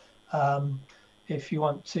of. If you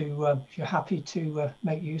want to, if you're happy to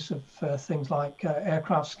make use of things like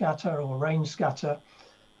aircraft scatter or range scatter,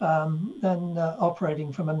 then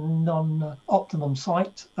operating from a non-optimum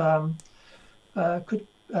site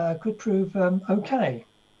could prove okay.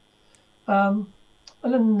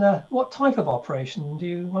 And then what type of operation do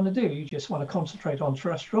you want to do? You just want to concentrate on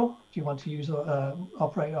terrestrial? Do you want to use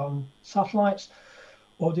operate on satellites?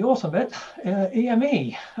 Or the ultimate,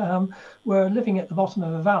 EME? We're living at the bottom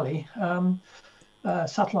of a valley.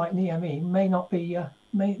 Satellite and EME may not be a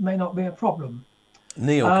problem.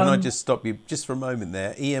 Neil, can I just stop you just for a moment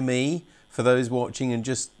there? EME, for those watching and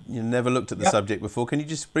just never looked at the subject before, can you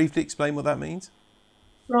just briefly explain what that means?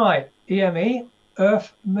 Right, EME,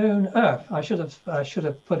 Earth, Moon, Earth. I should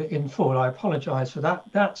have put it in full. I apologise for that.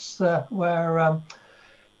 That's where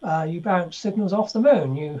you bounce signals off the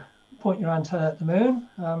moon. You point your antenna at the moon,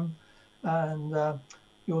 and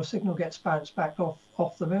your signal gets bounced back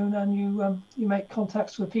off the moon, and you make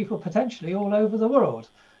contacts with people potentially all over the world.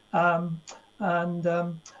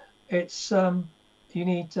 It's you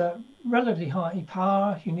need relatively high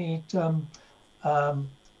power. You need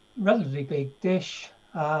relatively big dish.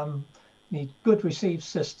 Need good receive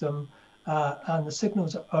system, and the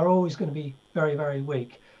signals are always going to be very, very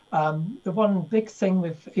weak. The one big thing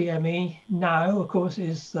with EME now, of course,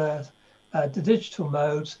 is the digital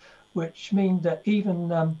modes, which mean that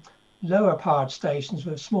even lower powered stations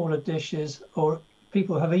with smaller dishes, or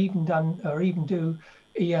people have even done or even do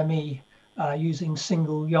EME using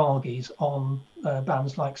single Yagis on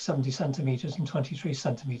bands like 70 centimeters and 23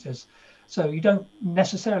 centimeters. So you don't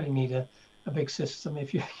necessarily need a big system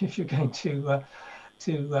if you're going to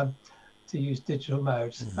use digital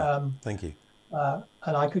modes. Thank you.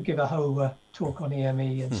 And I could give a whole talk on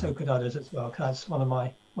EME, and so could others as well, because that's one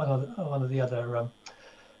of the other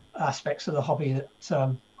aspects of the hobby that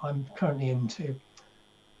I'm currently into.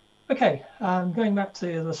 Okay, going back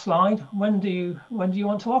to the slide, when do you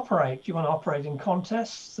want to operate? Do you want to operate in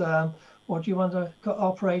contests, or do you want to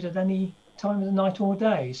operate at any time of the night or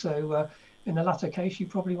day? So in the latter case, you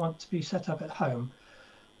probably want to be set up at home.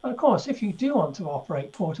 And of course, if you do want to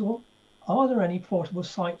operate portable, are there any portable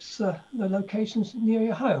sites, the locations near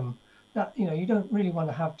your home? That, you know, you don't really want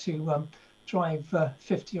to have to drive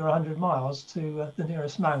 50 or 100 miles to the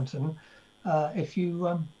nearest mountain if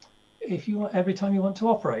you every time you want to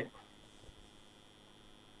operate.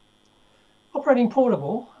 Operating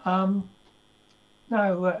portable.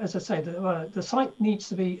 Now, as I say, the site needs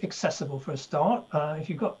to be accessible for a start. If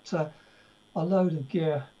you've got a load of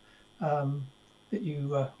gear that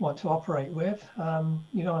you want to operate with,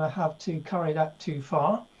 you don't want to have to carry that too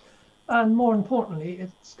far. And more importantly,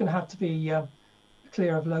 it's going to have to be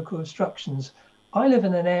clear of local obstructions. I live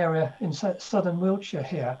in an area in southern Wiltshire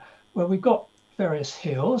here where we've got various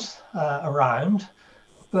hills around,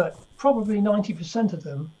 but probably 90% of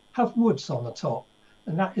them have woods on the top,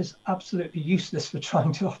 and that is absolutely useless for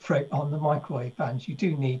trying to operate on the microwave bands. You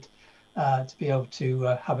do need to be able to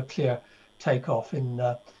have a clear takeoff in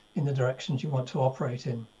the directions you want to operate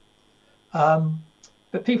in.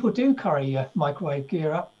 But people do carry microwave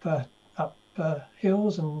gear up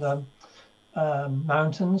hills and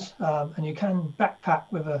mountains, and you can backpack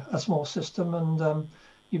with a small system, and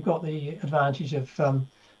you've got the advantage of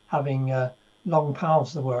having long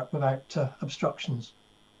paths to work without obstructions.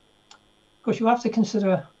 Of course, you have to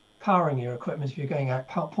consider powering your equipment if you're going out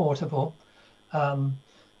portable.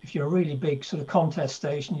 If you're a really big sort of contest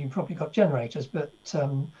station, you've probably got generators, but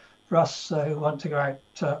for us who want to go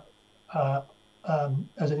out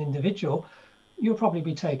as an individual, you'll probably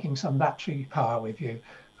be taking some battery power with you.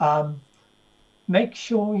 Make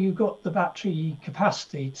sure you've got the battery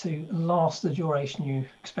capacity to last the duration you're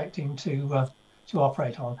expecting to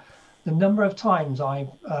operate on. The number of times I've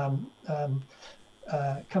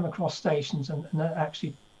come across stations and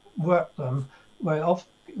actually work them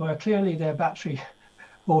where clearly their battery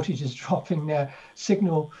voltage is dropping, their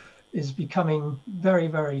signal is becoming very,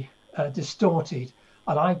 very distorted,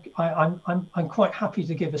 and I'm quite happy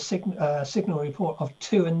to give a signal report of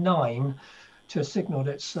 2 and 9 to a signal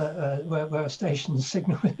that's where a station's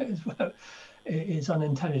signal is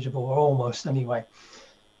unintelligible, or almost anyway.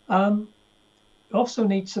 You also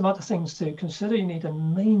need some other things to consider. You need a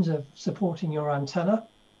means of supporting your antenna.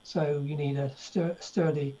 So you need a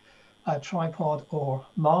sturdy tripod or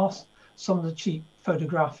mast. Some of the cheap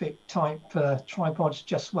photographic type tripods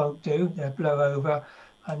just won't do. They'll blow over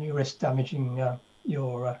and you risk damaging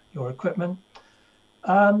your equipment.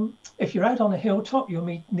 If you're out on a hilltop, you'll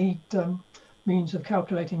need means of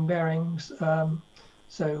calculating bearings. And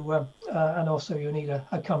also you'll need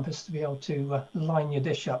a compass to be able to line your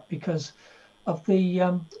dish up, because of the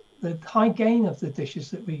high gain of the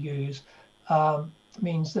dishes that we use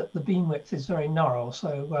means that the beam width is very narrow.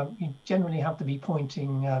 So you generally have to be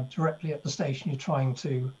pointing directly at the station you're trying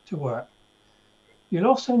to work. You'll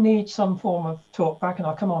also need some form of talkback, and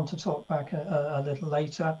I'll come on to talkback a little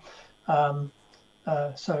later.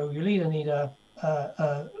 So you'll either need a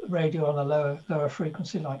radio on a lower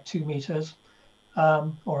frequency, like 2 meters,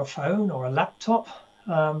 or a phone or a laptop,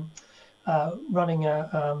 running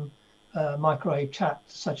a microwave chat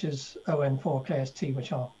such as ON4KST,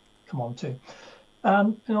 which I'll come on to.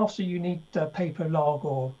 And also you need paper log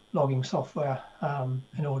or logging software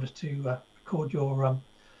in order to record your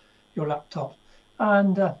laptop.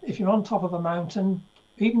 And if you're on top of a mountain,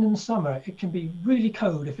 even in the summer, it can be really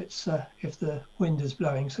cold if it's if the wind is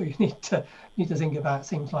blowing. So you need to think about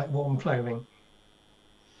things like warm clothing.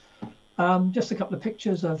 Just a couple of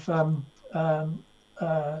pictures of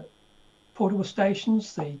portable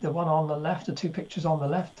stations. The one on the left, the 2 pictures on the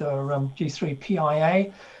left are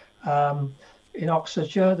G4LDR in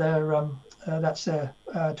Oxfordshire. That's a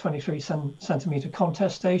 23 centimeter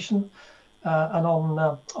contest station, and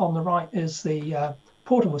on the right is the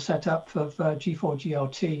portable setup of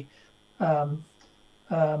G4GLT.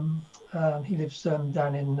 He lives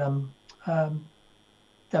down in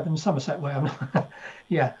Devon, Somerset way.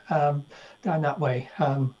 Yeah, down that way.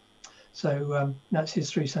 So that's his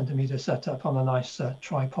 3 centimeter setup on a nice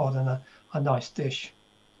tripod and a nice dish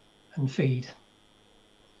and feed.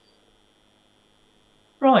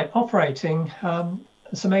 Right, operating.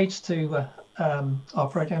 Some aids to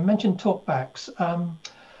operating. I mentioned talkbacks.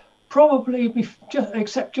 Probably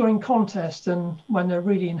except during contest and when they're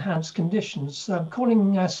really enhanced conditions,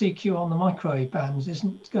 calling CQ on the microwave bands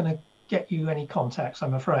isn't going to get you any contacts,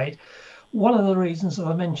 I'm afraid. one of the reasons that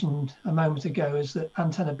I mentioned a moment ago is that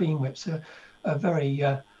antenna beam widths are very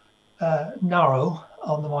narrow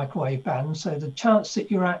on the microwave band, so the chance that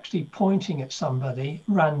you're actually pointing at somebody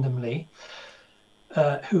randomly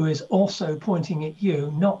who is also pointing at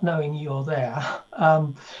you, not knowing you're there,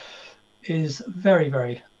 is very,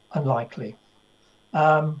 very unlikely.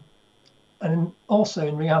 And also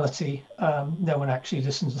in reality, no one actually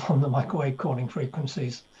listens on the microwave calling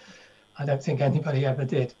frequencies. I don't think anybody ever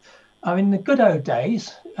did. I mean, the good old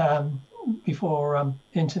days before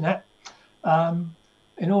internet,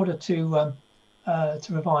 in order to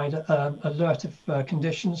provide alert of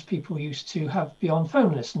conditions, people used to be on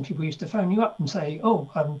phone lists, and people used to phone you up and say, oh,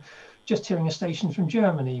 I'm just hearing a station from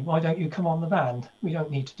Germany, why don't you come on the band? We don't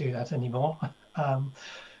need to do that anymore.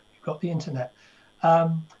 We've got the internet.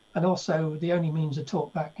 And also the only means of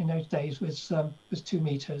talk back in those days was 2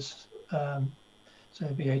 meters, so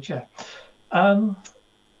VHF.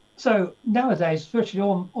 So nowadays, virtually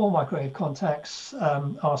all microwave contacts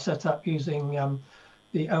are set up using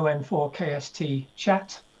the ON4KST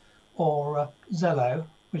chat or Zello,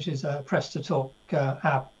 which is a press to talk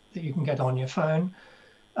app that you can get on your phone,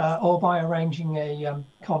 or by arranging a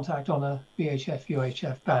contact on a VHF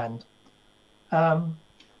UHF band.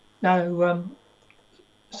 Now,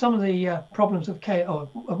 some of the problems of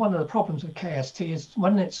one of the problems of KST is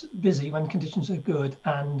when it's busy, when conditions are good,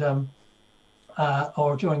 and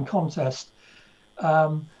or during contest,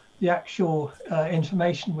 the actual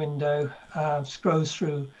information window scrolls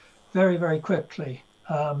through very, very quickly.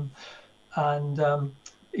 And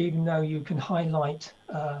even though you can highlight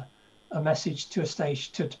a message to a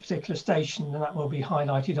particular station, and that will be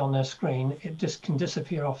highlighted on their screen, it just can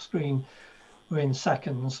disappear off screen within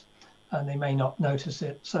seconds, and they may not notice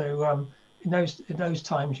it. So in those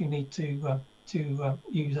times, you need to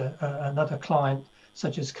use another client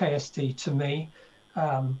such as KST to me,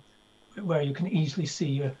 where you can easily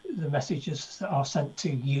see the messages that are sent to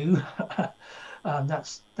you.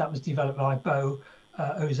 That was developed by Bo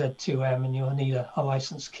OZ2M, and you'll need a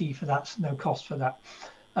license key for that. No cost for that.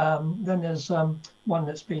 Then there's one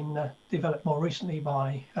that's been developed more recently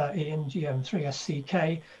by Ian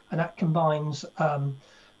GM3SCK, and that combines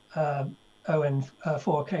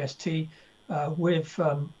ON4KST with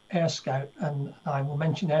AirScout, and I will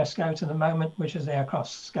mention AirScout in a moment, which is the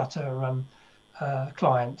aircraft scatter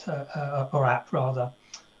client or app rather.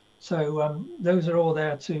 So those are all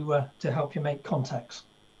there to help you make contacts,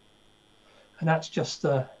 and that's just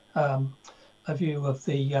a view of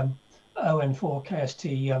the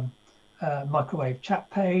ON4KST microwave chat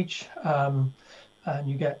page, and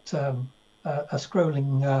you get a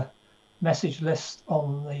scrolling message list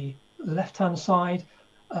on the left-hand side.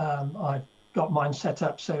 I've got mine set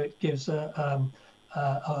up so it gives a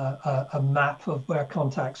map of where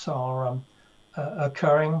contacts are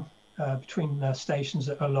occurring between stations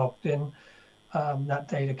that are logged in. That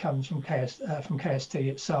data comes from KST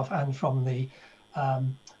itself and from the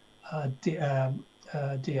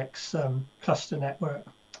DX cluster network,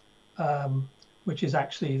 which is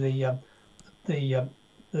actually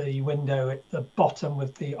the window at the bottom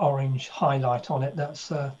with the orange highlight on it. That's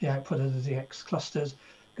the output of the DX clusters.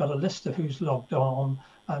 Got a list of who's logged on,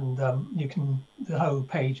 and the whole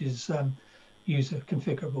page is user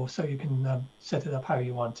configurable, so you can set it up how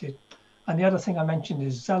you want it. And the other thing I mentioned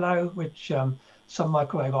is Zello, which some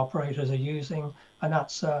microwave operators are using, and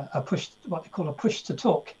that's what they call a push to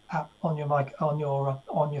talk app on your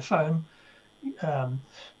phone,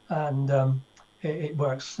 and it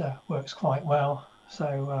works quite well.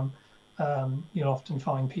 So you'll often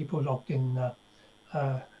find people logged in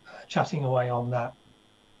chatting away on that.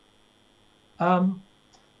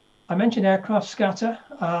 I mentioned aircraft scatter,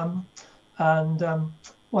 and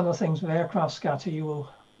one of the things with aircraft scatter, you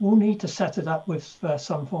will need to set it up with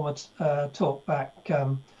some form of talkback.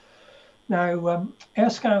 Now,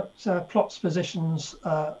 AirScout plots positions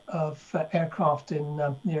of aircraft in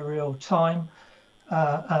near real time,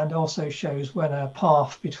 and also shows when a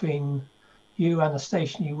path between you and the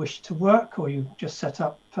station you wish to work, or you just set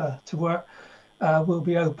up to work, will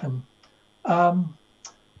be open. And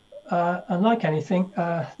like anything,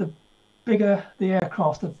 the bigger the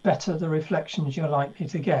aircraft, the better the reflections you're likely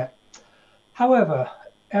to get. However,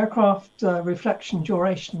 aircraft reflection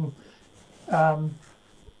duration can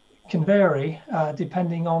vary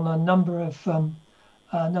depending on a number of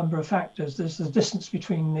factors. There's the distance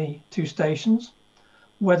between the two stations,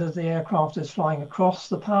 whether the aircraft is flying across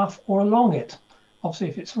the path or along it. Obviously,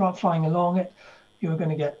 if it's flying along it, you're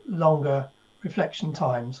going to get longer reflection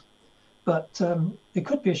times. But it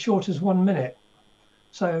could be as short as 1 minute.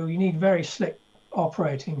 So you need very slick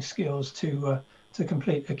operating skills to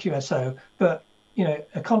complete a QSO. But you know,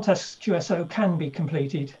 a contest QSO can be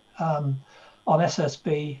completed on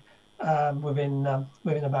SSB within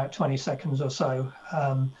about 20 seconds or so,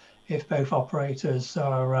 if both operators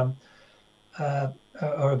are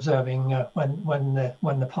observing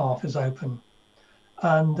when the path is open.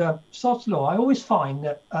 And Sod's law, I always find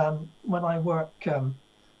that when I work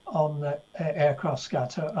on the aircraft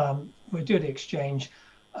scatter, we do the exchange,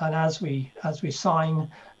 and as we sign,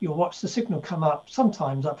 you'll watch the signal come up,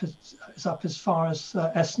 sometimes up as far as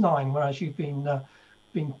S9, whereas you've been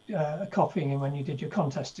copying when you did your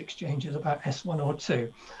contest exchanges about S1 or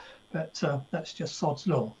 2. But that's just Sod's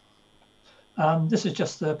law. This is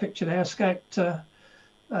just the picture there, scoped.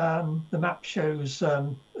 The map shows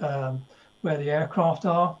where the aircraft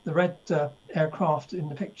are. The red aircraft in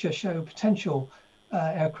the picture show potential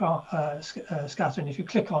aircraft scattering. If you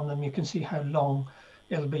click on them, you can see how long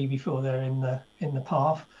it'll be before they're in the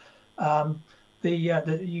path.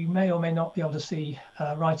 You may or may not be able to see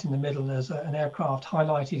right in the middle. There's an aircraft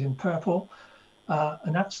highlighted in purple,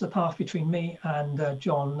 and that's the path between me and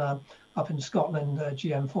John up in Scotland,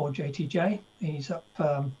 GM4 JTJ. He's up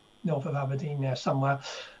north of Aberdeen there somewhere,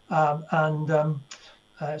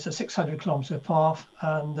 it's a 600 kilometre path,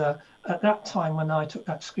 and at that time when I took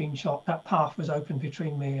that screenshot, that path was open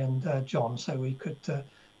between me and John, so we could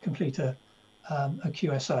complete a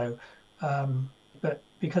QSO, but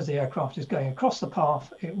because the aircraft is going across the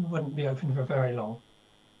path, it wouldn't be open for very long.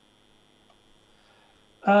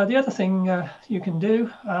 The other thing you can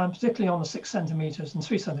do, particularly on the 6 centimetres and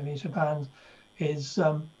 3 centimetre bands, is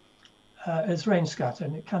range scatter,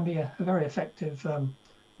 and it can be a very effective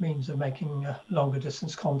means of making longer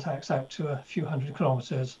distance contacts out to a few hundred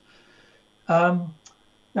kilometres.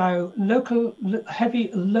 Now, heavy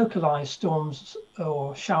localized storms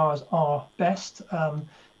or showers are best.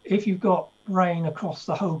 If you've got rain across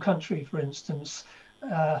the whole country, for instance,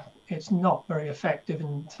 it's not very effective.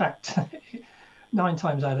 In fact, 9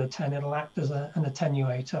 times out of 10, it'll act as an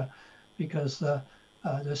attenuator, because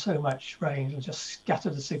there's so much rain, it'll just scatter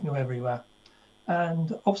the signal everywhere.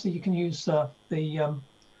 And obviously, you can use the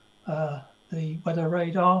weather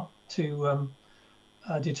radar to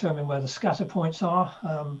determine where the scatter points are.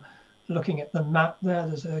 Looking at the map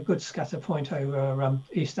there's a good scatter point over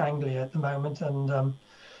East Anglia at the moment, and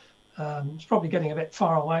it's probably getting a bit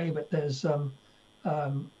far away, but there's a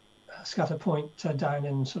scatter point down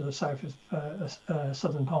in sort of south of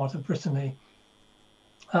southern part of Brittany.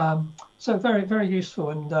 So very, very useful,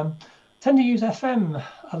 and tend to use FM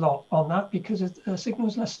a lot on that because the signal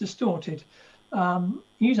is less distorted.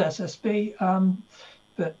 Use SSB,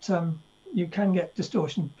 but you can get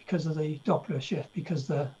distortion because of the Doppler shift, because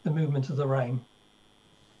the movement of the rain.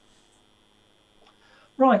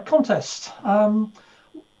 Right, contest.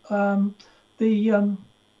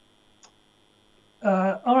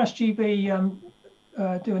 RSGB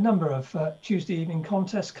do a number of Tuesday evening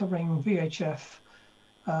contests covering VHF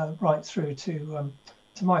right through to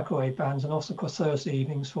microwave bands, and also, of course, Thursday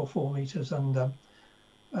evenings for 4 meters and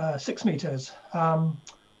 6 meters.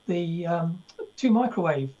 The 2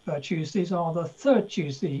 microwave Tuesdays are the 3rd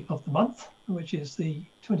Tuesday of the month, which is the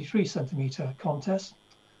 23 centimeter contest,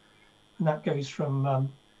 and that goes from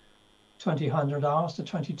 2000 hours to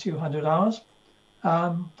 2200 hours.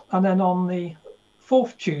 And then on the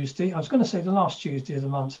 4th Tuesday, I was going to say the last Tuesday of the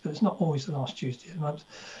month, but it's not always the last Tuesday of the month,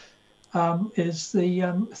 is the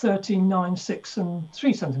 13, 9, 6 and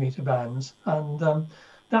 3 centimeter bands, and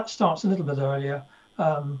that starts a little bit earlier,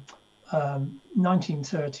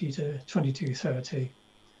 1930 to 2230.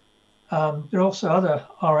 There are also other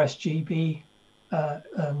RSGB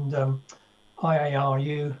and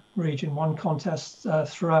IARU Region 1 contests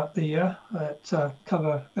throughout the year that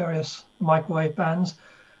cover various microwave bands,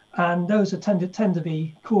 and those tend to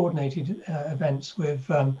be coordinated events with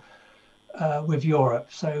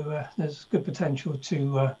Europe. So there's good potential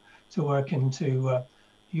to work into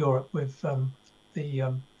Europe with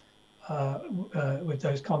with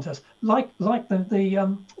those contests. Like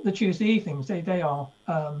the Tuesday evenings, they are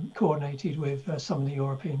coordinated with some of the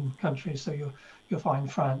European countries. So you'll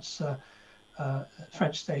find France,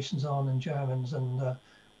 French stations on, and Germans, and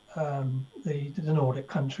the Nordic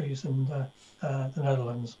countries, and the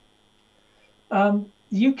Netherlands.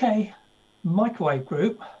 The UK Microwave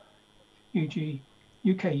Group,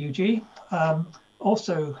 UKUG,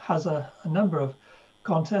 also has a number of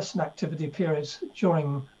contests and activity periods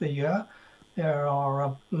during the year. There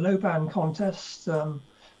are low band contests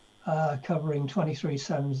covering 23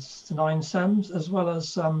 SEMS to 9 SEMS, as well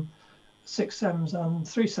as 6 SEMS and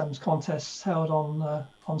 3 SEMS contests held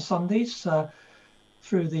on Sundays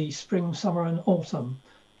through the spring, summer and autumn.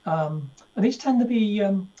 And these tend to be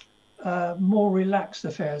more relaxed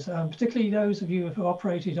affairs, particularly those of you who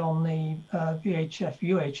operated on the VHF,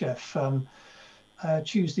 UHF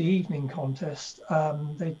Tuesday evening contest.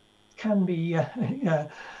 They can be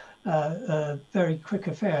very quick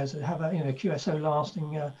affairs that have a QSO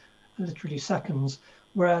lasting literally seconds,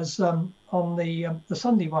 whereas on the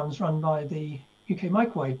Sunday ones run by the UK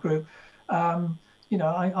Microwave Group,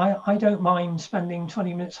 I don't mind spending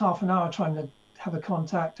 20 minutes, half an hour trying to have a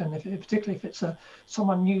contact, and particularly if it's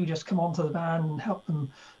someone new just come onto the band and help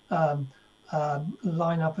them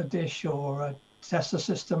line up a dish or test the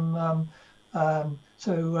system.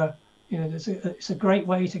 It's a great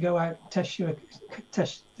way to go out and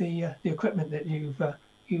test the equipment that you've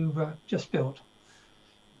just built.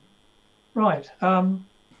 Right.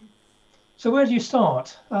 So where do you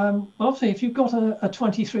start? Well, obviously, if you've got a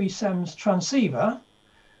 23 SEMS transceiver,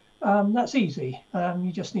 that's easy.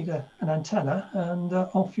 You just need an antenna, and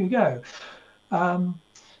off you go.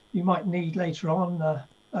 You might need later on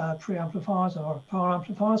preamplifiers or power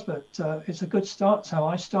amplifiers, but it's a good start. That's how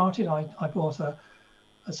I started. I bought a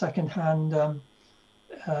second-hand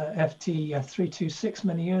FT326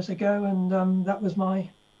 many years ago, and that was my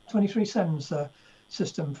 23 SEMS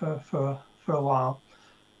system for a while.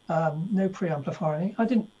 No preamplifier. I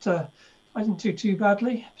didn't do too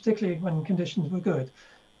badly, particularly when conditions were good.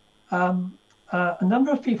 A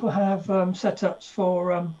number of people have setups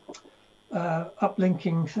for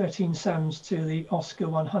uplinking 13 SEMS to the Oscar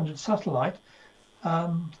 100 satellite.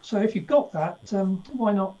 So if you've got that,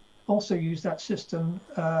 why not also use that system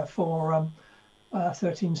for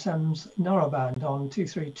 13 SEMS narrowband on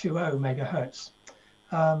 2320 megahertz.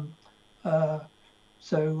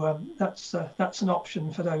 That's an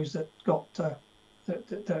option for those that got that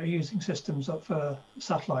are using systems for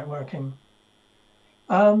satellite working.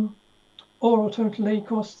 Or alternatively, of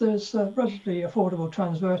course, there's relatively affordable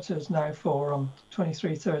transverters now for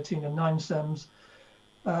 23, 13 and 9 SEMS.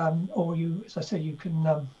 Or you, as I say, you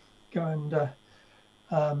can go and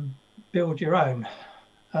build your own.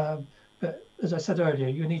 But as I said earlier,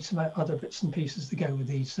 you need some other bits and pieces to go with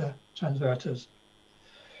these transverters.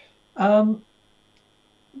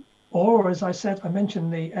 Or, as I said, I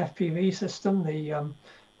mentioned the FPV system, the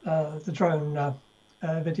drone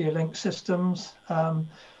video link systems.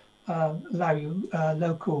 Allow you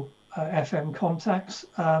local FM contacts.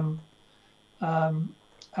 And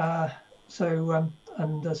as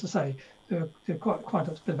I say, there are quite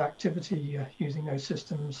a bit of activity using those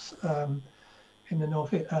systems in the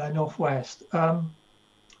northwest.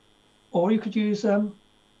 Or you could use an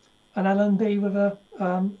LNB with a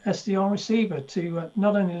SDR receiver to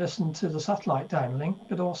not only listen to the satellite downlink,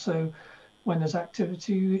 but also when there's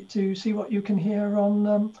activity to see what you can hear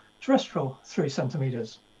on terrestrial 3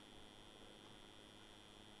 centimeters.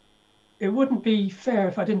 It wouldn't be fair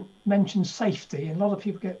if I didn't mention safety. A lot of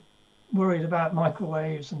people get worried about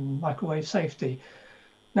microwaves and microwave safety.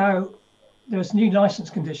 Now, there's new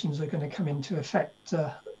license conditions that are going to come into effect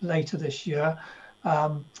later this year.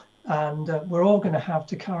 And we're all going to have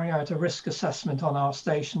to carry out a risk assessment on our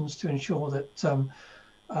stations to ensure that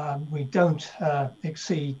we don't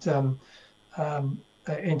exceed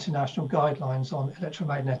international guidelines on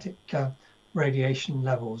electromagnetic radiation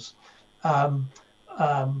levels.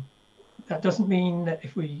 That doesn't mean that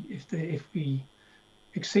if we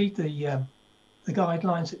exceed the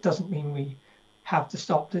guidelines, it doesn't mean we have to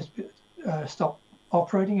stop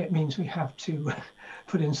operating. It means we have to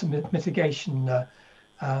put in some mitigation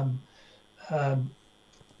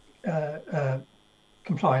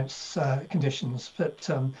compliance conditions. But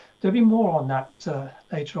there'll be more on that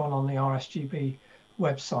later on the RSGB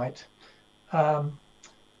website.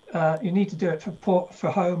 You need to do it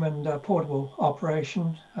for home and portable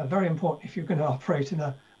operation. Very important if you're going to operate in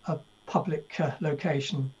a public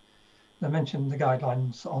location. I mentioned the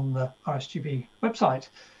guidelines on the RSGB website.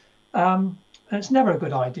 And it's never a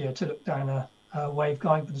good idea to look down a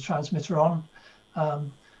waveguide with the transmitter on.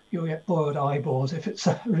 You'll get bored eyeballs if it's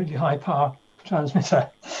a really high power transmitter.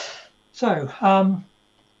 So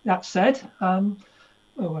that said, and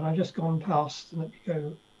I've just gone past, let me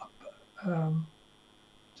go up.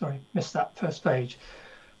 Sorry, missed that first page.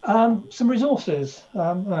 Some resources.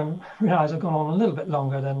 I realise I've gone on a little bit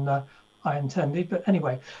longer than I intended, but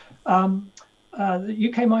anyway, the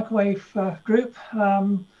UK Microwave Group,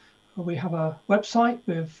 we have a website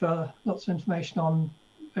with lots of information on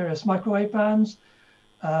various microwave bands.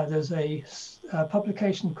 There's a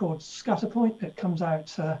publication called Scatterpoint that comes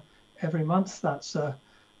out every month. That's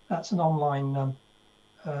an online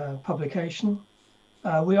publication.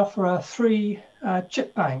 We offer a free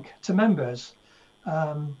chip bank to members.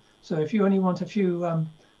 So if you only want a few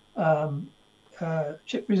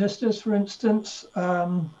chip resistors, for instance,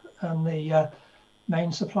 and the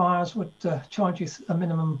main suppliers would charge you a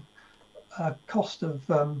minimum cost of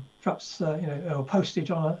perhaps or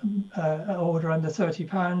postage on an order under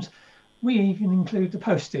 £30. We even include the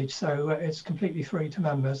postage, so it's completely free to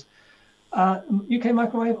members. UK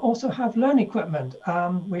Microwave also have loan equipment.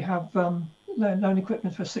 We have loan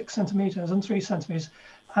equipment for 6 centimetres and 3 centimetres,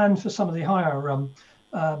 and for some of the higher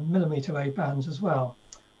millimetre wave bands as well.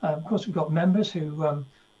 Of course, we've got members who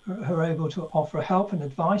are able to offer help and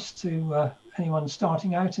advice to anyone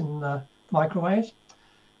starting out in microwaves.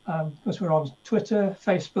 Of course, we're on Twitter,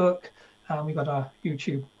 Facebook, and we've got our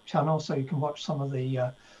YouTube channel, so you can watch some of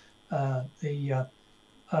the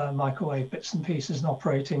microwave bits and pieces and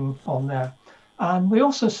operating on there. And we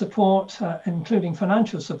also support, including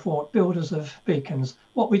financial support, builders of beacons.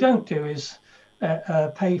 What we don't do is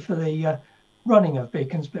pay for the running of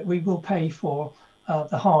beacons, but we will pay for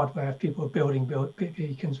the hardware. If people are building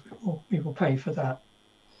beacons, we will pay for that.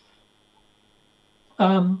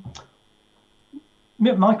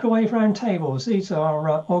 Microwave roundtables. These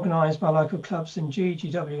are organised by local clubs in G,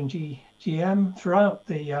 GW and GM throughout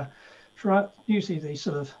usually the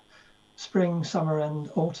sort of spring, summer and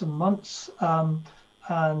autumn months.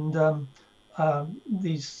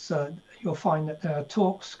 These you'll find that there are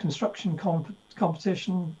talks, construction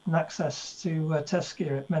competition and access to test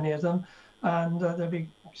gear at many of them, and there'll be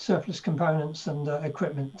surplus components and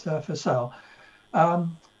equipment for sale.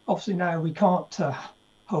 Obviously now we can't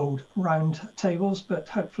hold round tables, but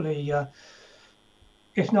hopefully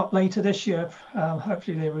if not later this year,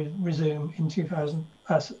 hopefully they will resume in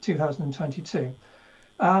 2022.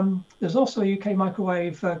 There's also a UK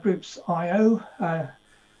Microwave Groups IO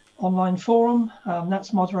online forum.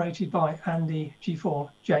 That's moderated by Andy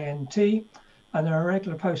G4JNT, and there are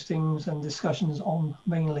regular postings and discussions on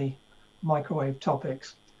mainly microwave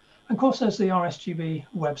topics. And of course, there's the RSGB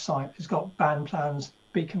website. It's got band plans,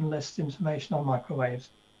 beacon list information on microwaves.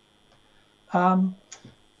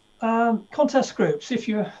 Contest groups. If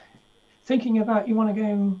you're thinking about you want to go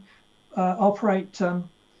and operate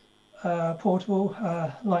portable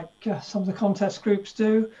like some of the contest groups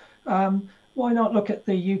do, why not look at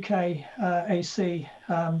the UK AC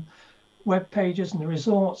web pages and the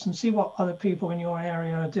resorts and see what other people in your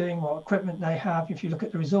area are doing, what equipment they have. If you look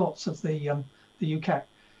at the resorts of the UK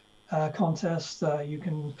contest, you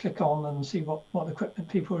can click on and see what equipment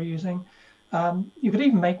people are using. You could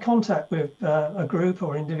even make contact with a group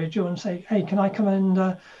or individual and say, hey, can I come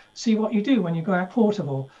and see what you do when you go out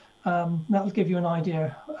portable? That'll give you an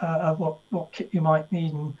idea of what kit you might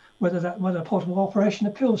need and whether portable operation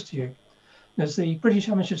appeals to you. There's the British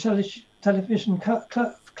Amateur Television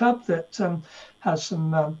Club that has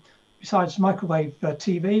some, besides microwave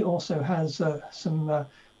TV, also has some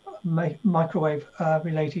microwave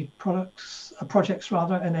related projects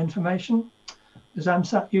and information. There's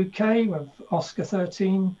AMSAT UK with Oscar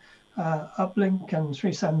 13 uplink and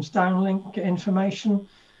 3SEMS downlink information.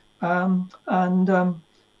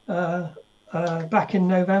 Back in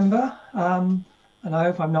November, and I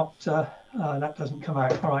hope I'm not, that doesn't come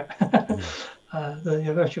out, all right.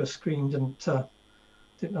 The virtual screen didn't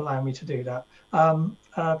allow me to do that.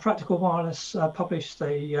 Practical Wireless published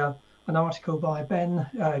an article by Ben,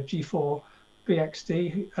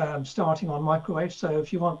 G4BXD, starting on microwaves. So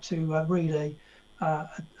if you want to read an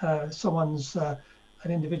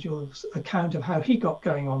individual's account of how he got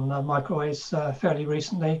going on microwaves fairly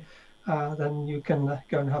recently, then you can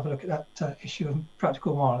go and have a look at that issue of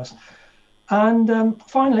Practical Wireless. And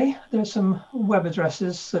finally, there's some web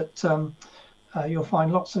addresses that you'll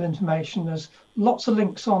find lots of information. There's lots of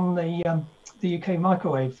links on the UK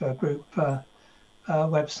Microwave Group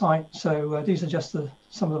website. So these are just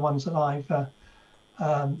some of the ones that I've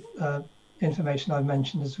information I've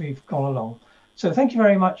mentioned as we've gone along. So thank you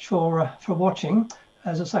very much for watching.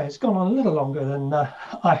 As I say, it's gone on a little longer than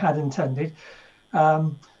I had intended.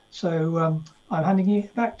 I'm handing you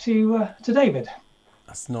back to David.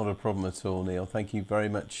 That's not a problem at all, Neil. Thank you very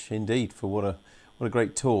much indeed for what a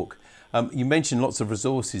great talk. You mentioned lots of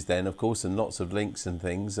resources then, of course, and lots of links and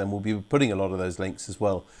things, and we'll be putting a lot of those links as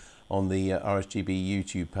well on the RSGB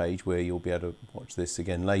YouTube page, where you'll be able to watch this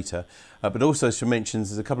again later. But also, as she mentions,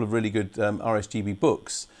 there's a couple of really good RSGB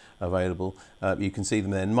books available. You can see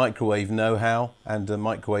them there. Microwave Know-How and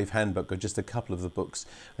Microwave Handbook are just a couple of the books,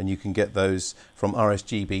 and you can get those from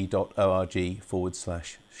rsgb.org/shop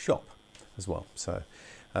as well. So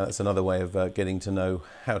that's another way of getting to know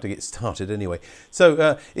how to get started anyway.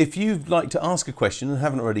 So if you'd like to ask a question and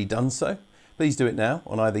haven't already done so, Please do it now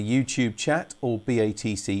on either YouTube chat or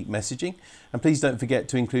BATC messaging. And please don't forget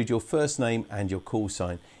to include your first name and your call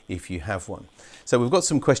sign if you have one. So we've got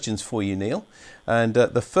some questions for you, Neil. And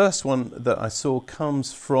the first one that I saw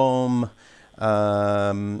comes from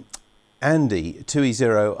Andy,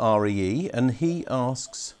 2E0REE, and he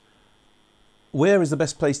asks, where is the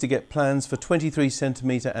best place to get plans for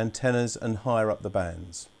 23cm antennas and higher up the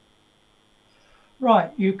bands?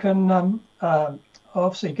 Right, you can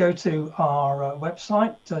obviously go to our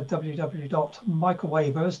website,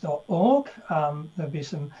 www.microwavers.org. There'll be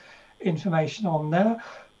some information on there.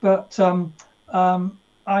 But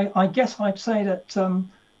I guess I'd say that,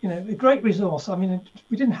 you know, a great resource. I mean,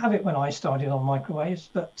 we didn't have it when I started on microwaves,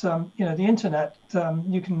 but, you know, the internet,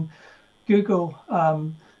 you can Google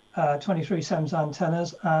 23 SEMS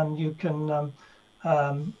antennas, and you can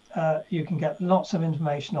get lots of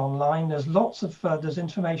information online. There's lots of there's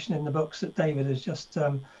information in the books that David has just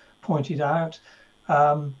pointed out,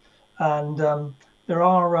 and there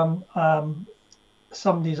are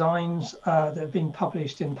some designs that have been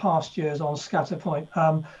published in past years on scatter point.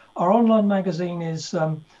 Our online magazine is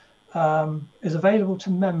available to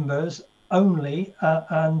members only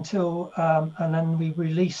until and then we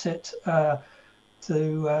release it to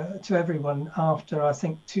everyone after, I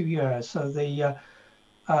think, 2 years. So the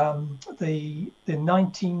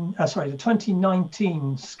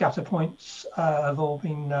 2019 scatter points have all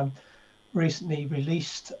been recently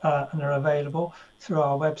released and are available through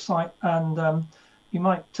our website. And you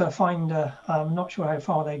might find, I'm not sure how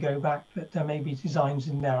far they go back, but there may be designs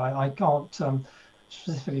in there. I can't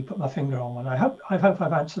specifically put my finger on one. I hope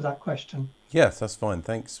I've answered that question. Yes, that's fine.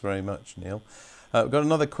 Thanks very much, Neil. We've got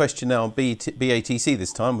another question now on BATC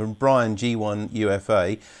this time from Brian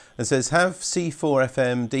G1UFA, and says, have C4,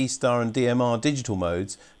 FM, D-Star and DMR digital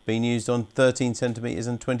modes been used on 13 centimetres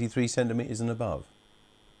and 23 centimetres and above?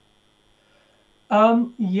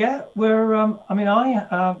 Yeah, we're, I mean,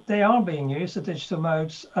 they are being used, the digital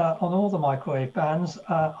modes, on all the microwave bands.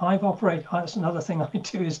 I've operated, that's another thing I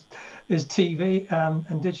do is TV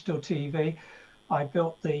and digital TV. I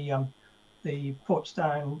built the ports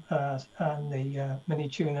down and the mini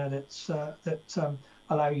tuner that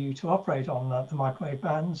allow you to operate on the microwave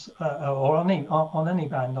bands or on any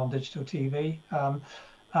band on digital TV,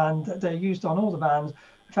 and they're used on all the bands.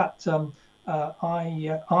 In fact,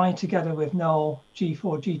 I together with Noel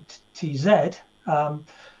G4GTZ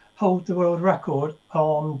hold the world record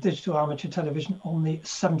on digital amateur television on the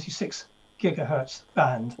 76 gigahertz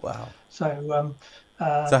band. Wow! So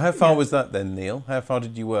how far was that then, Neil? How far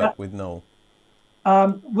did you work with Noel?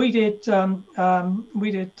 We did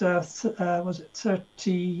was it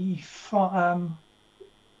 35?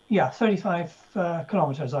 Yeah, 35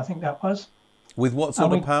 kilometers, I think that was. With what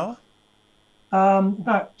sort of power?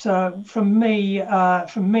 About from me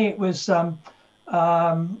it was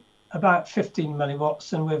about 15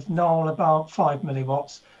 milliwatts, and with Noel about 5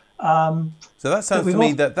 milliwatts. So that sounds to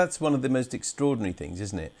me that's one of the most extraordinary things,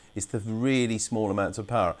 isn't it? It's the really small amounts of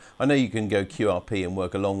power. I know you can go QRP and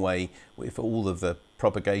work a long way if all of the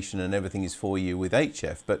propagation and everything is for you with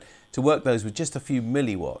HF, but to work those with just a few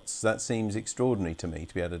milliwatts, that seems extraordinary to me,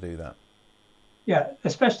 to be able to do that. Yeah,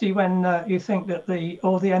 especially when you think that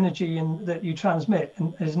all the energy that you transmit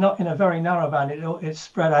is not in a very narrow band. It's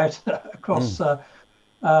spread out across a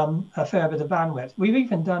fair bit of bandwidth. We've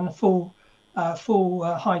even done full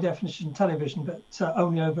high definition television, but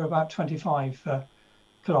only over about 25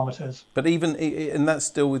 kilometers. But and that's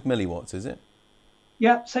still with milliwatts, is it?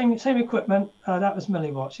 Yeah, same equipment. That was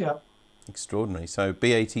milliwatts. Yeah. Extraordinary. So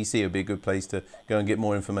BATC would be a good place to go and get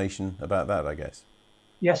more information about that, I guess.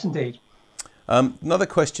 Yes, indeed. Another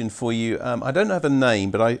question for you. I don't have a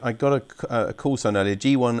name, but I got a call sign earlier.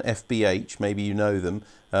 G1FBH. Maybe you know them.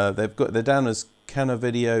 They're down as Canna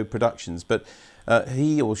Video Productions, but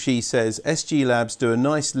he or she says SG Labs do a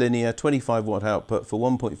nice linear 25 watt output for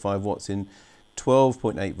 1.5 watts in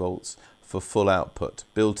 12.8 volts for full output,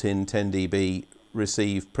 built-in 10 dB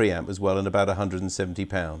receive preamp as well, and about 170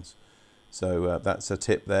 pounds. So that's a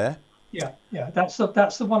tip there. Yeah, that's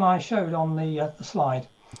the one I showed on the slide.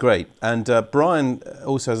 Great. And Brian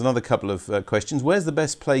also has another couple of questions. Where's the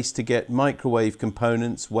best place to get microwave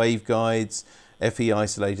components, waveguides, FE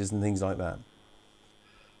isolators and things like that?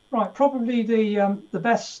 Right, probably the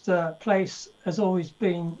best place has always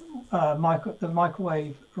been the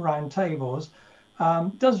microwave round tables.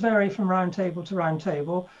 Does vary from round table to round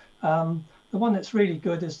table. The one that's really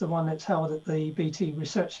good is the one that's held at the BT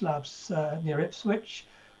Research Labs near Ipswich.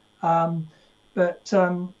 But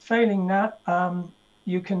failing that,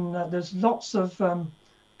 you can. There's lots of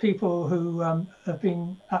people who have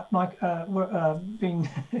been at been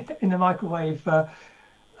in the microwave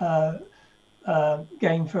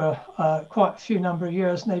game for quite a few number of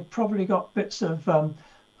years, and they've probably got bits of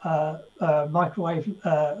microwave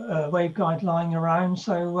waveguide lying around.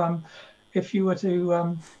 So if you were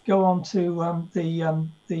to go on to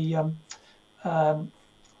the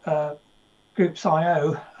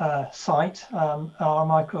Groups.io site, our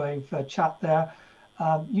microwave chat there,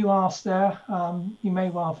 you ask there, you may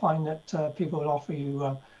well find that people will offer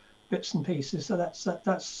you bits and pieces. So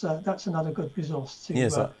that's another good resource to.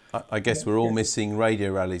 Yes, I guess we're all missing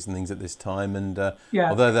radio rallies and things at this time, and yeah,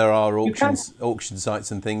 although there are auction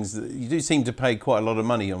sites and things, you do seem to pay quite a lot of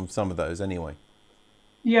money on some of those anyway.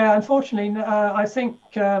 Yeah, unfortunately, I think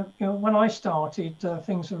when I started,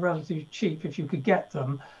 things were relatively cheap if you could get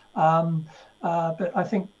them. But I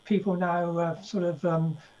think people now sort of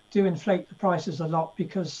do inflate the prices a lot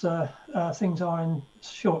because things are in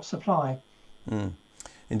short supply.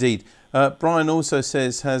 Indeed. Brian also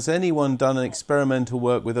says, has anyone done experimental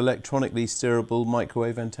work with electronically steerable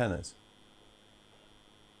microwave antennas?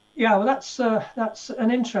 Yeah, well, that's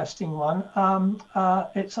an interesting one.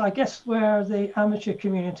 It's, I guess, where the amateur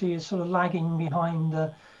community is sort of lagging behind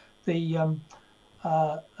the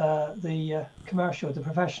commercial, the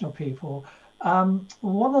professional people.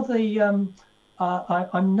 One of the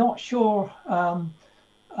I'm not sure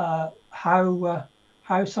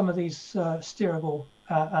how some of these steerable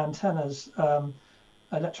antennas,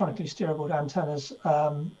 electronically steerable antennas,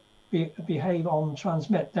 behave on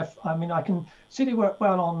transmit. I mean, I can see they work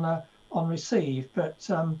well on receive, but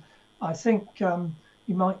I think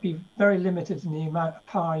you might be very limited in the amount of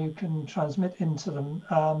power you can transmit into them.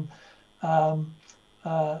 I'm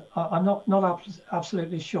not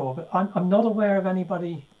absolutely sure, but I'm not aware of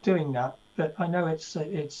anybody doing that. But I know it's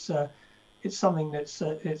something that's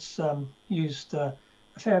used a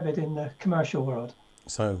fair bit in the commercial world.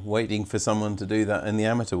 So waiting for someone to do that in the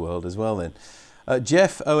amateur world as well then.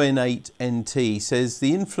 Jeff ON8NT says,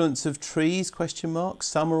 the influence of trees, ?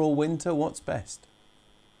 Summer or winter, what's best?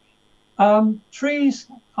 Trees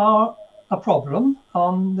are a problem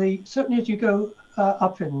on certainly as you go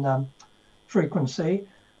up in frequency.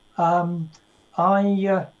 I've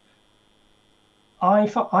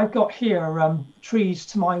got here trees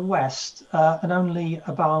to my west and only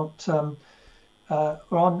about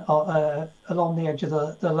along the edge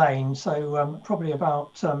of the lane, so probably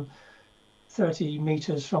about 30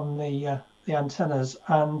 meters from the antennas,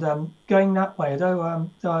 and going that way, though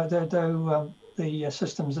the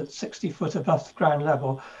system's at 60 foot above ground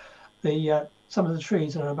level, some of the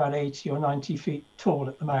trees are about 80 or 90 feet tall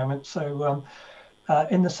at the moment. So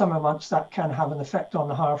in the summer months, that can have an effect on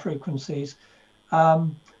the higher frequencies.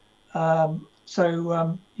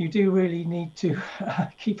 So you do really need to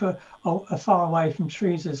keep as far away from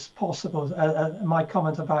trees as possible. My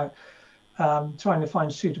comment about trying to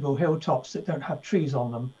find suitable hilltops that don't have trees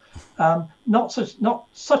on them. Not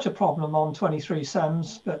such a problem on 23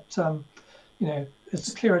 SEMS, but you know, as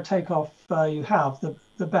the clearer takeoff you have, the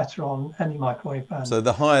better on any microwave band. So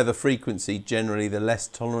the higher the frequency, generally the less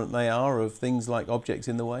tolerant they are of things like objects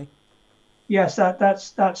in the way? Yes,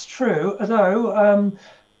 that's true. Although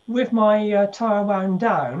with my tower wound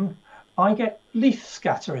down, I get leaf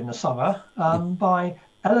scatter in the summer by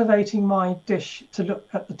elevating my dish to look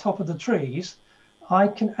at the top of the trees. I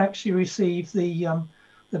can actually receive the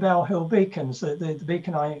Bell Hill beacons, the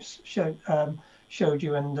beacon I showed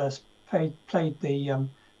you and played the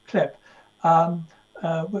clip.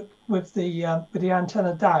 With the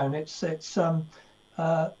antenna down,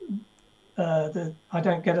 I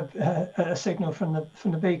don't get a signal from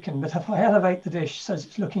the beacon, but if I elevate the dish so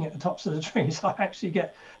it's looking at the tops of the trees, I actually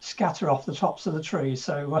get scatter off the tops of the trees.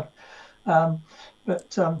 So,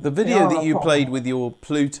 the video that you played with your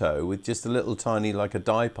Pluto, with just a little tiny, like a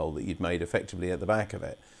dipole that you'd made effectively at the back of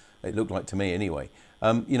it, it looked like to me anyway.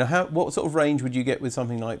 You know, what sort of range would you get with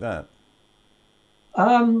something like that?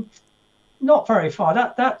 Not very far.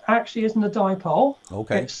 That actually isn't a dipole.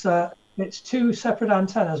 Okay. It's two separate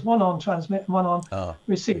antennas, one on transmit and one on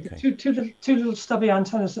receive. Okay. Two little stubby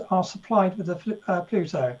antennas that are supplied with the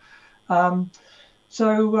Pluto.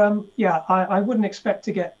 Yeah, I wouldn't expect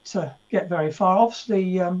to get very far.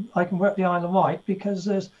 Obviously, I can work the Isle of Wight because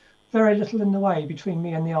there's very little in the way between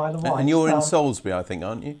me and the Isle of Wight. And you're in Salisbury, I think,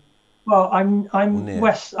 aren't you? Well, I'm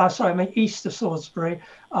west. Sorry, I'm east of Salisbury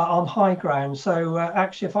on high ground. So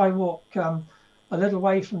actually, if I walk a little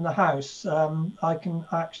way from the house, I can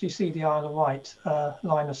actually see the Isle of Wight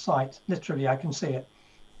line of sight. Literally, I can see it.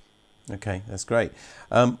 Okay, that's great.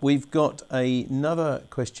 We've got another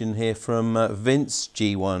question here from Vince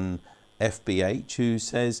G1FBH, who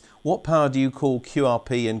says, what power do you call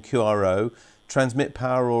QRP and QRO? Transmit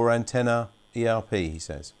power or antenna ERP, he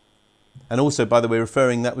says. And also, by the way,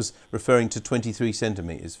 that was referring to 23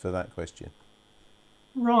 centimetres for that question.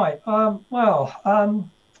 Right.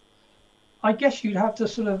 I guess you'd have to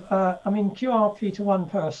sort of, I mean, QRP to one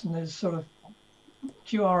person is sort of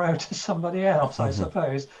QRO to somebody else, I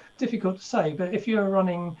suppose. Difficult to say, but if you're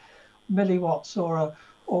running milliwatts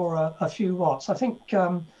or a few watts, I think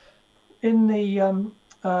in the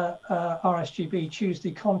RSGB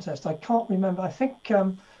Tuesday contest, I can't remember, I think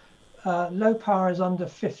low power is under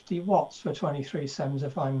 50 watts for 23 SEMS,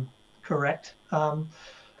 if I'm correct.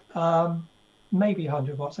 Maybe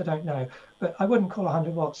 100 watts, I don't know, but I wouldn't call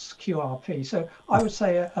 100 watts QRP. So I would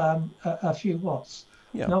say a few watts.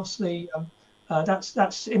 Yeah. And obviously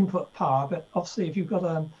that's input power, but obviously if you've got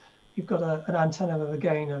an antenna with a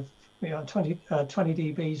gain of 20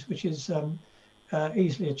 dBs, which is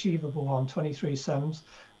easily achievable on 23 SEMS,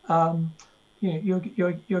 you're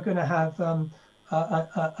going to have an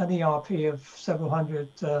ERP of several hundred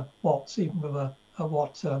watts, even with a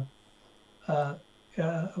watt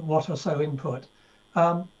or so input.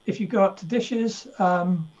 If you go up to dishes,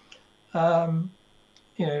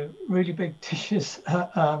 really big dishes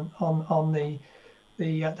on the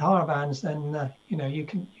higher bands, then you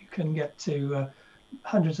can get to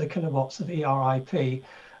hundreds of kilowatts of ERIP.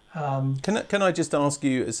 Can I just ask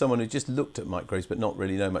you, as someone who just looked at micros but not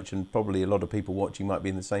really know much, and probably a lot of people watching might be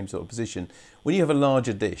in the same sort of position, when you have a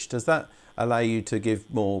larger dish, does that allow you to give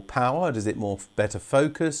more power? Does it better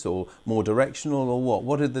focus or more directional, or what?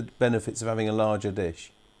 What are the benefits of having a larger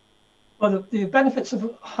dish? Well, the benefits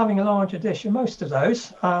of having a larger dish are most of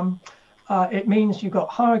those. It means you've got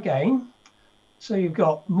higher gain, so you've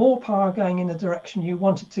got more power going in the direction you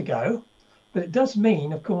want it to go, but it does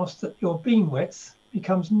mean, of course, that your beam width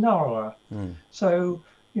becomes narrower. So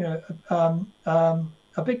a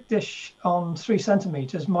big dish on 3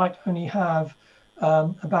 centimeters might only have a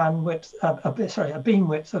beam width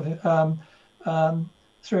of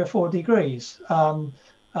 3 or 4 degrees,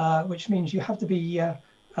 which means you have to be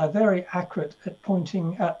very accurate at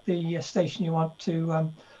pointing at the station you want to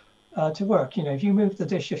work. If you move the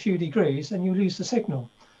dish a few degrees, then you lose the signal.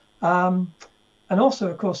 And also,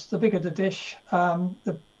 of course, the bigger the dish,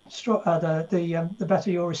 the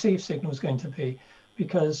better your receive signal is going to be,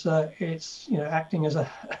 because it's acting as a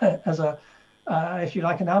if you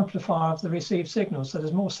like, an amplifier of the received signal. So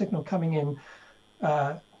there's more signal coming in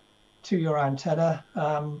to your antenna,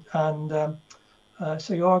 so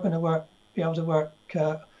you are going to be able to work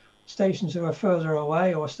stations who are further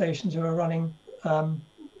away or stations who are running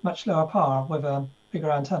much lower power with a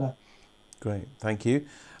bigger antenna. Great, thank you.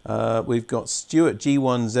 We've got Stuart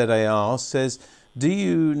G1ZAR says, do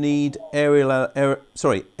you need aerial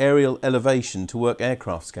elevation to work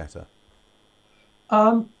aircraft scatter?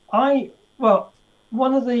 Well,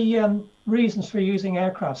 one of the reasons for using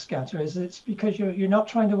aircraft scatter is it's because you're not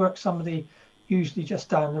trying to work somebody usually just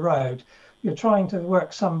down the road. You're trying to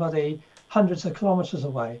work somebody hundreds of kilometers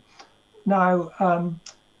away. Now,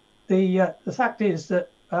 the fact is that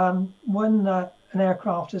when an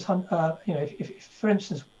aircraft is, if for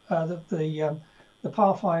instance, the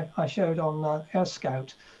path I showed on Air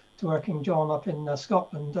Scout to working John up in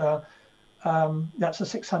Scotland, that's a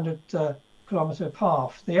 600 kilometer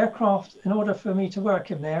path. The aircraft, in order for me to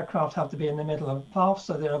work him, the aircraft have to be in the middle of the path,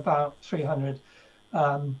 so they're about 300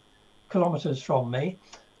 kilometers from me.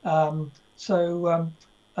 In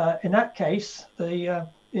that case, the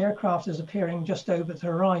aircraft is appearing just over the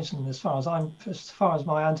horizon as far as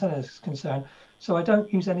my antenna is concerned. So I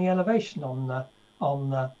don't use any elevation when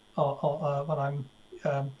I'm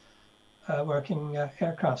working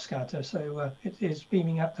aircraft scatter. So it is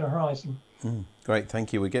beaming at the horizon. Great,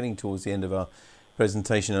 thank you. We're getting towards the end of our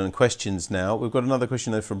presentation and questions now. We've got another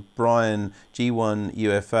question though from Brian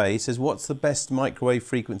G1UFA. He says, what's the best microwave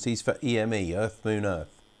frequencies for EME, Earth, Moon, Earth?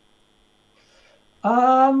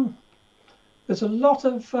 There's a lot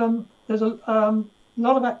of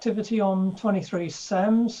activity on 23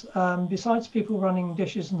 SEMS. Besides people running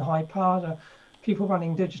dishes and high power, there are people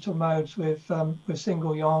running digital modes with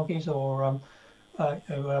single Yargies or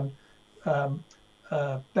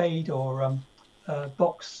BAID or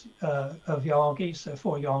box of Yargies, so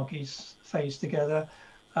 4 Yargies phased together.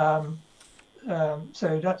 So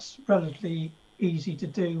that's relatively easy to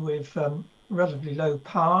do with relatively low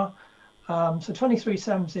power. So 23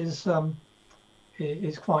 SEMS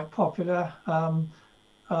is quite popular,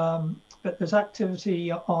 but there's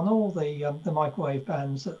activity on all the microwave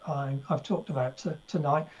bands that I've talked about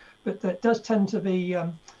tonight, but that does tend to be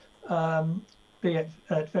at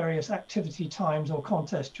various activity times or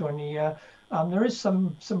contests during the year. There is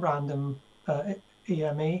some random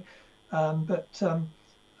EME, but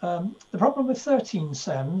the problem with 13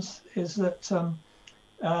 SEMS is that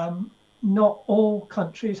not all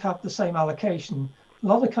countries have the same allocation. A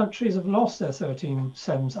lot of countries have lost their 13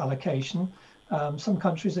 SEMS allocation. Some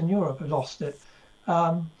countries in Europe have lost it.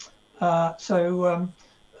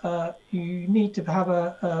 You need to have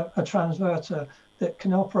a transverter that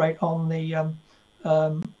can operate on the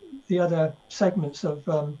other segments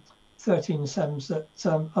of 13 SEMS that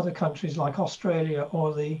other countries like Australia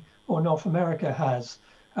or North America has,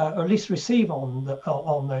 or at least receive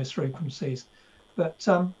on those frequencies. But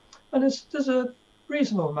and there's a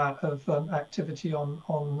reasonable amount of activity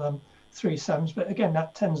on 3 SEMS, but again,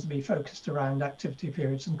 that tends to be focused around activity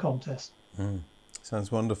periods and contests.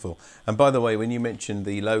 Sounds wonderful. And by the way, when you mentioned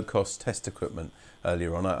the low-cost test equipment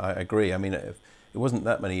earlier on, I agree. I mean, it wasn't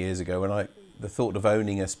that many years ago when the thought of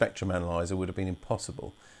owning a spectrum analyzer would have been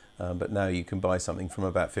impossible. But now you can buy something from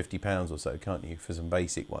about £50 or so, can't you, for some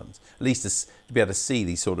basic ones? At least to be able to see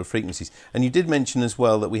these sort of frequencies. And you did mention as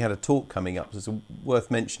well that we had a talk coming up. It's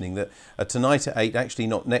worth mentioning that tonight at 8, actually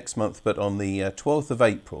not next month, but on the 12th of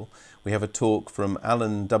April, we have a talk from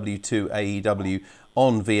Alan W2AEW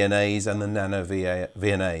on VNAs and the nano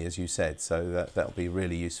VNA, as you said. So that'll be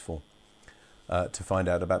really useful to find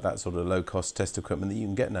out about that sort of low-cost test equipment that you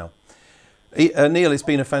can get now. Neil, it's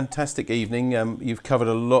been a fantastic evening. You've covered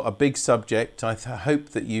a big subject. I hope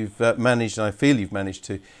that you've managed, and I feel you've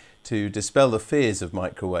managed to dispel the fears of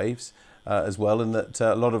microwaves as well, and that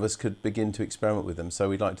a lot of us could begin to experiment with them. So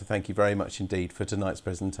we'd like to thank you very much indeed for tonight's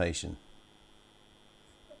presentation.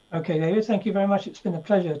 Okay, David, thank you very much. It's been a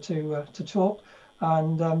pleasure to talk.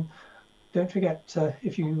 And don't forget,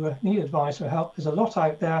 if you need advice or help, there's a lot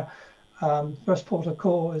out there. First port of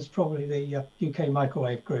call is probably the UK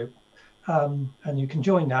Microwave Group. And you can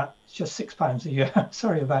join that. It's just £6 a year.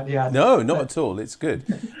 Sorry about the ad. No, not at all. It's good.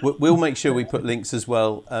 We'll make sure we put links as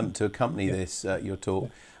well to accompany this, your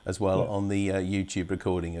talk, as well on the YouTube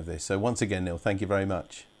recording of this. So once again, Neil, thank you very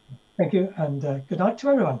much. Thank you, and good night to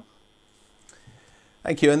everyone.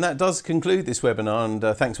 Thank you, and that does conclude this webinar, and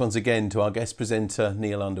thanks once again to our guest presenter,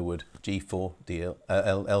 Neil Underwood,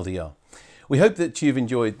 G4LDR. We hope that you've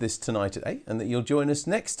enjoyed this tonight at 8 and that you'll join us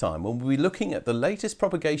next time when we'll be looking at the latest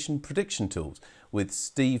propagation prediction tools with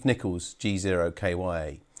Steve Nichols,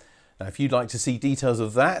 G0KYA. Now, if you'd like to see details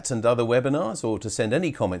of that and other webinars or to send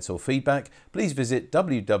any comments or feedback, please visit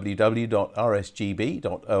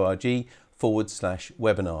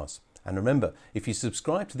www.rsgb.org/webinars. And remember, if you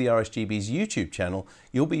subscribe to the RSGB's YouTube channel,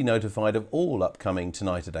 you'll be notified of all upcoming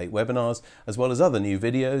Tonight at 8 webinars, as well as other new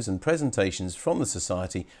videos and presentations from the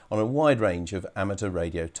Society on a wide range of amateur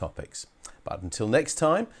radio topics. But until next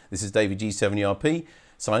time, this is David G7ERP,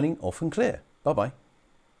 signing off and clear. Bye-bye.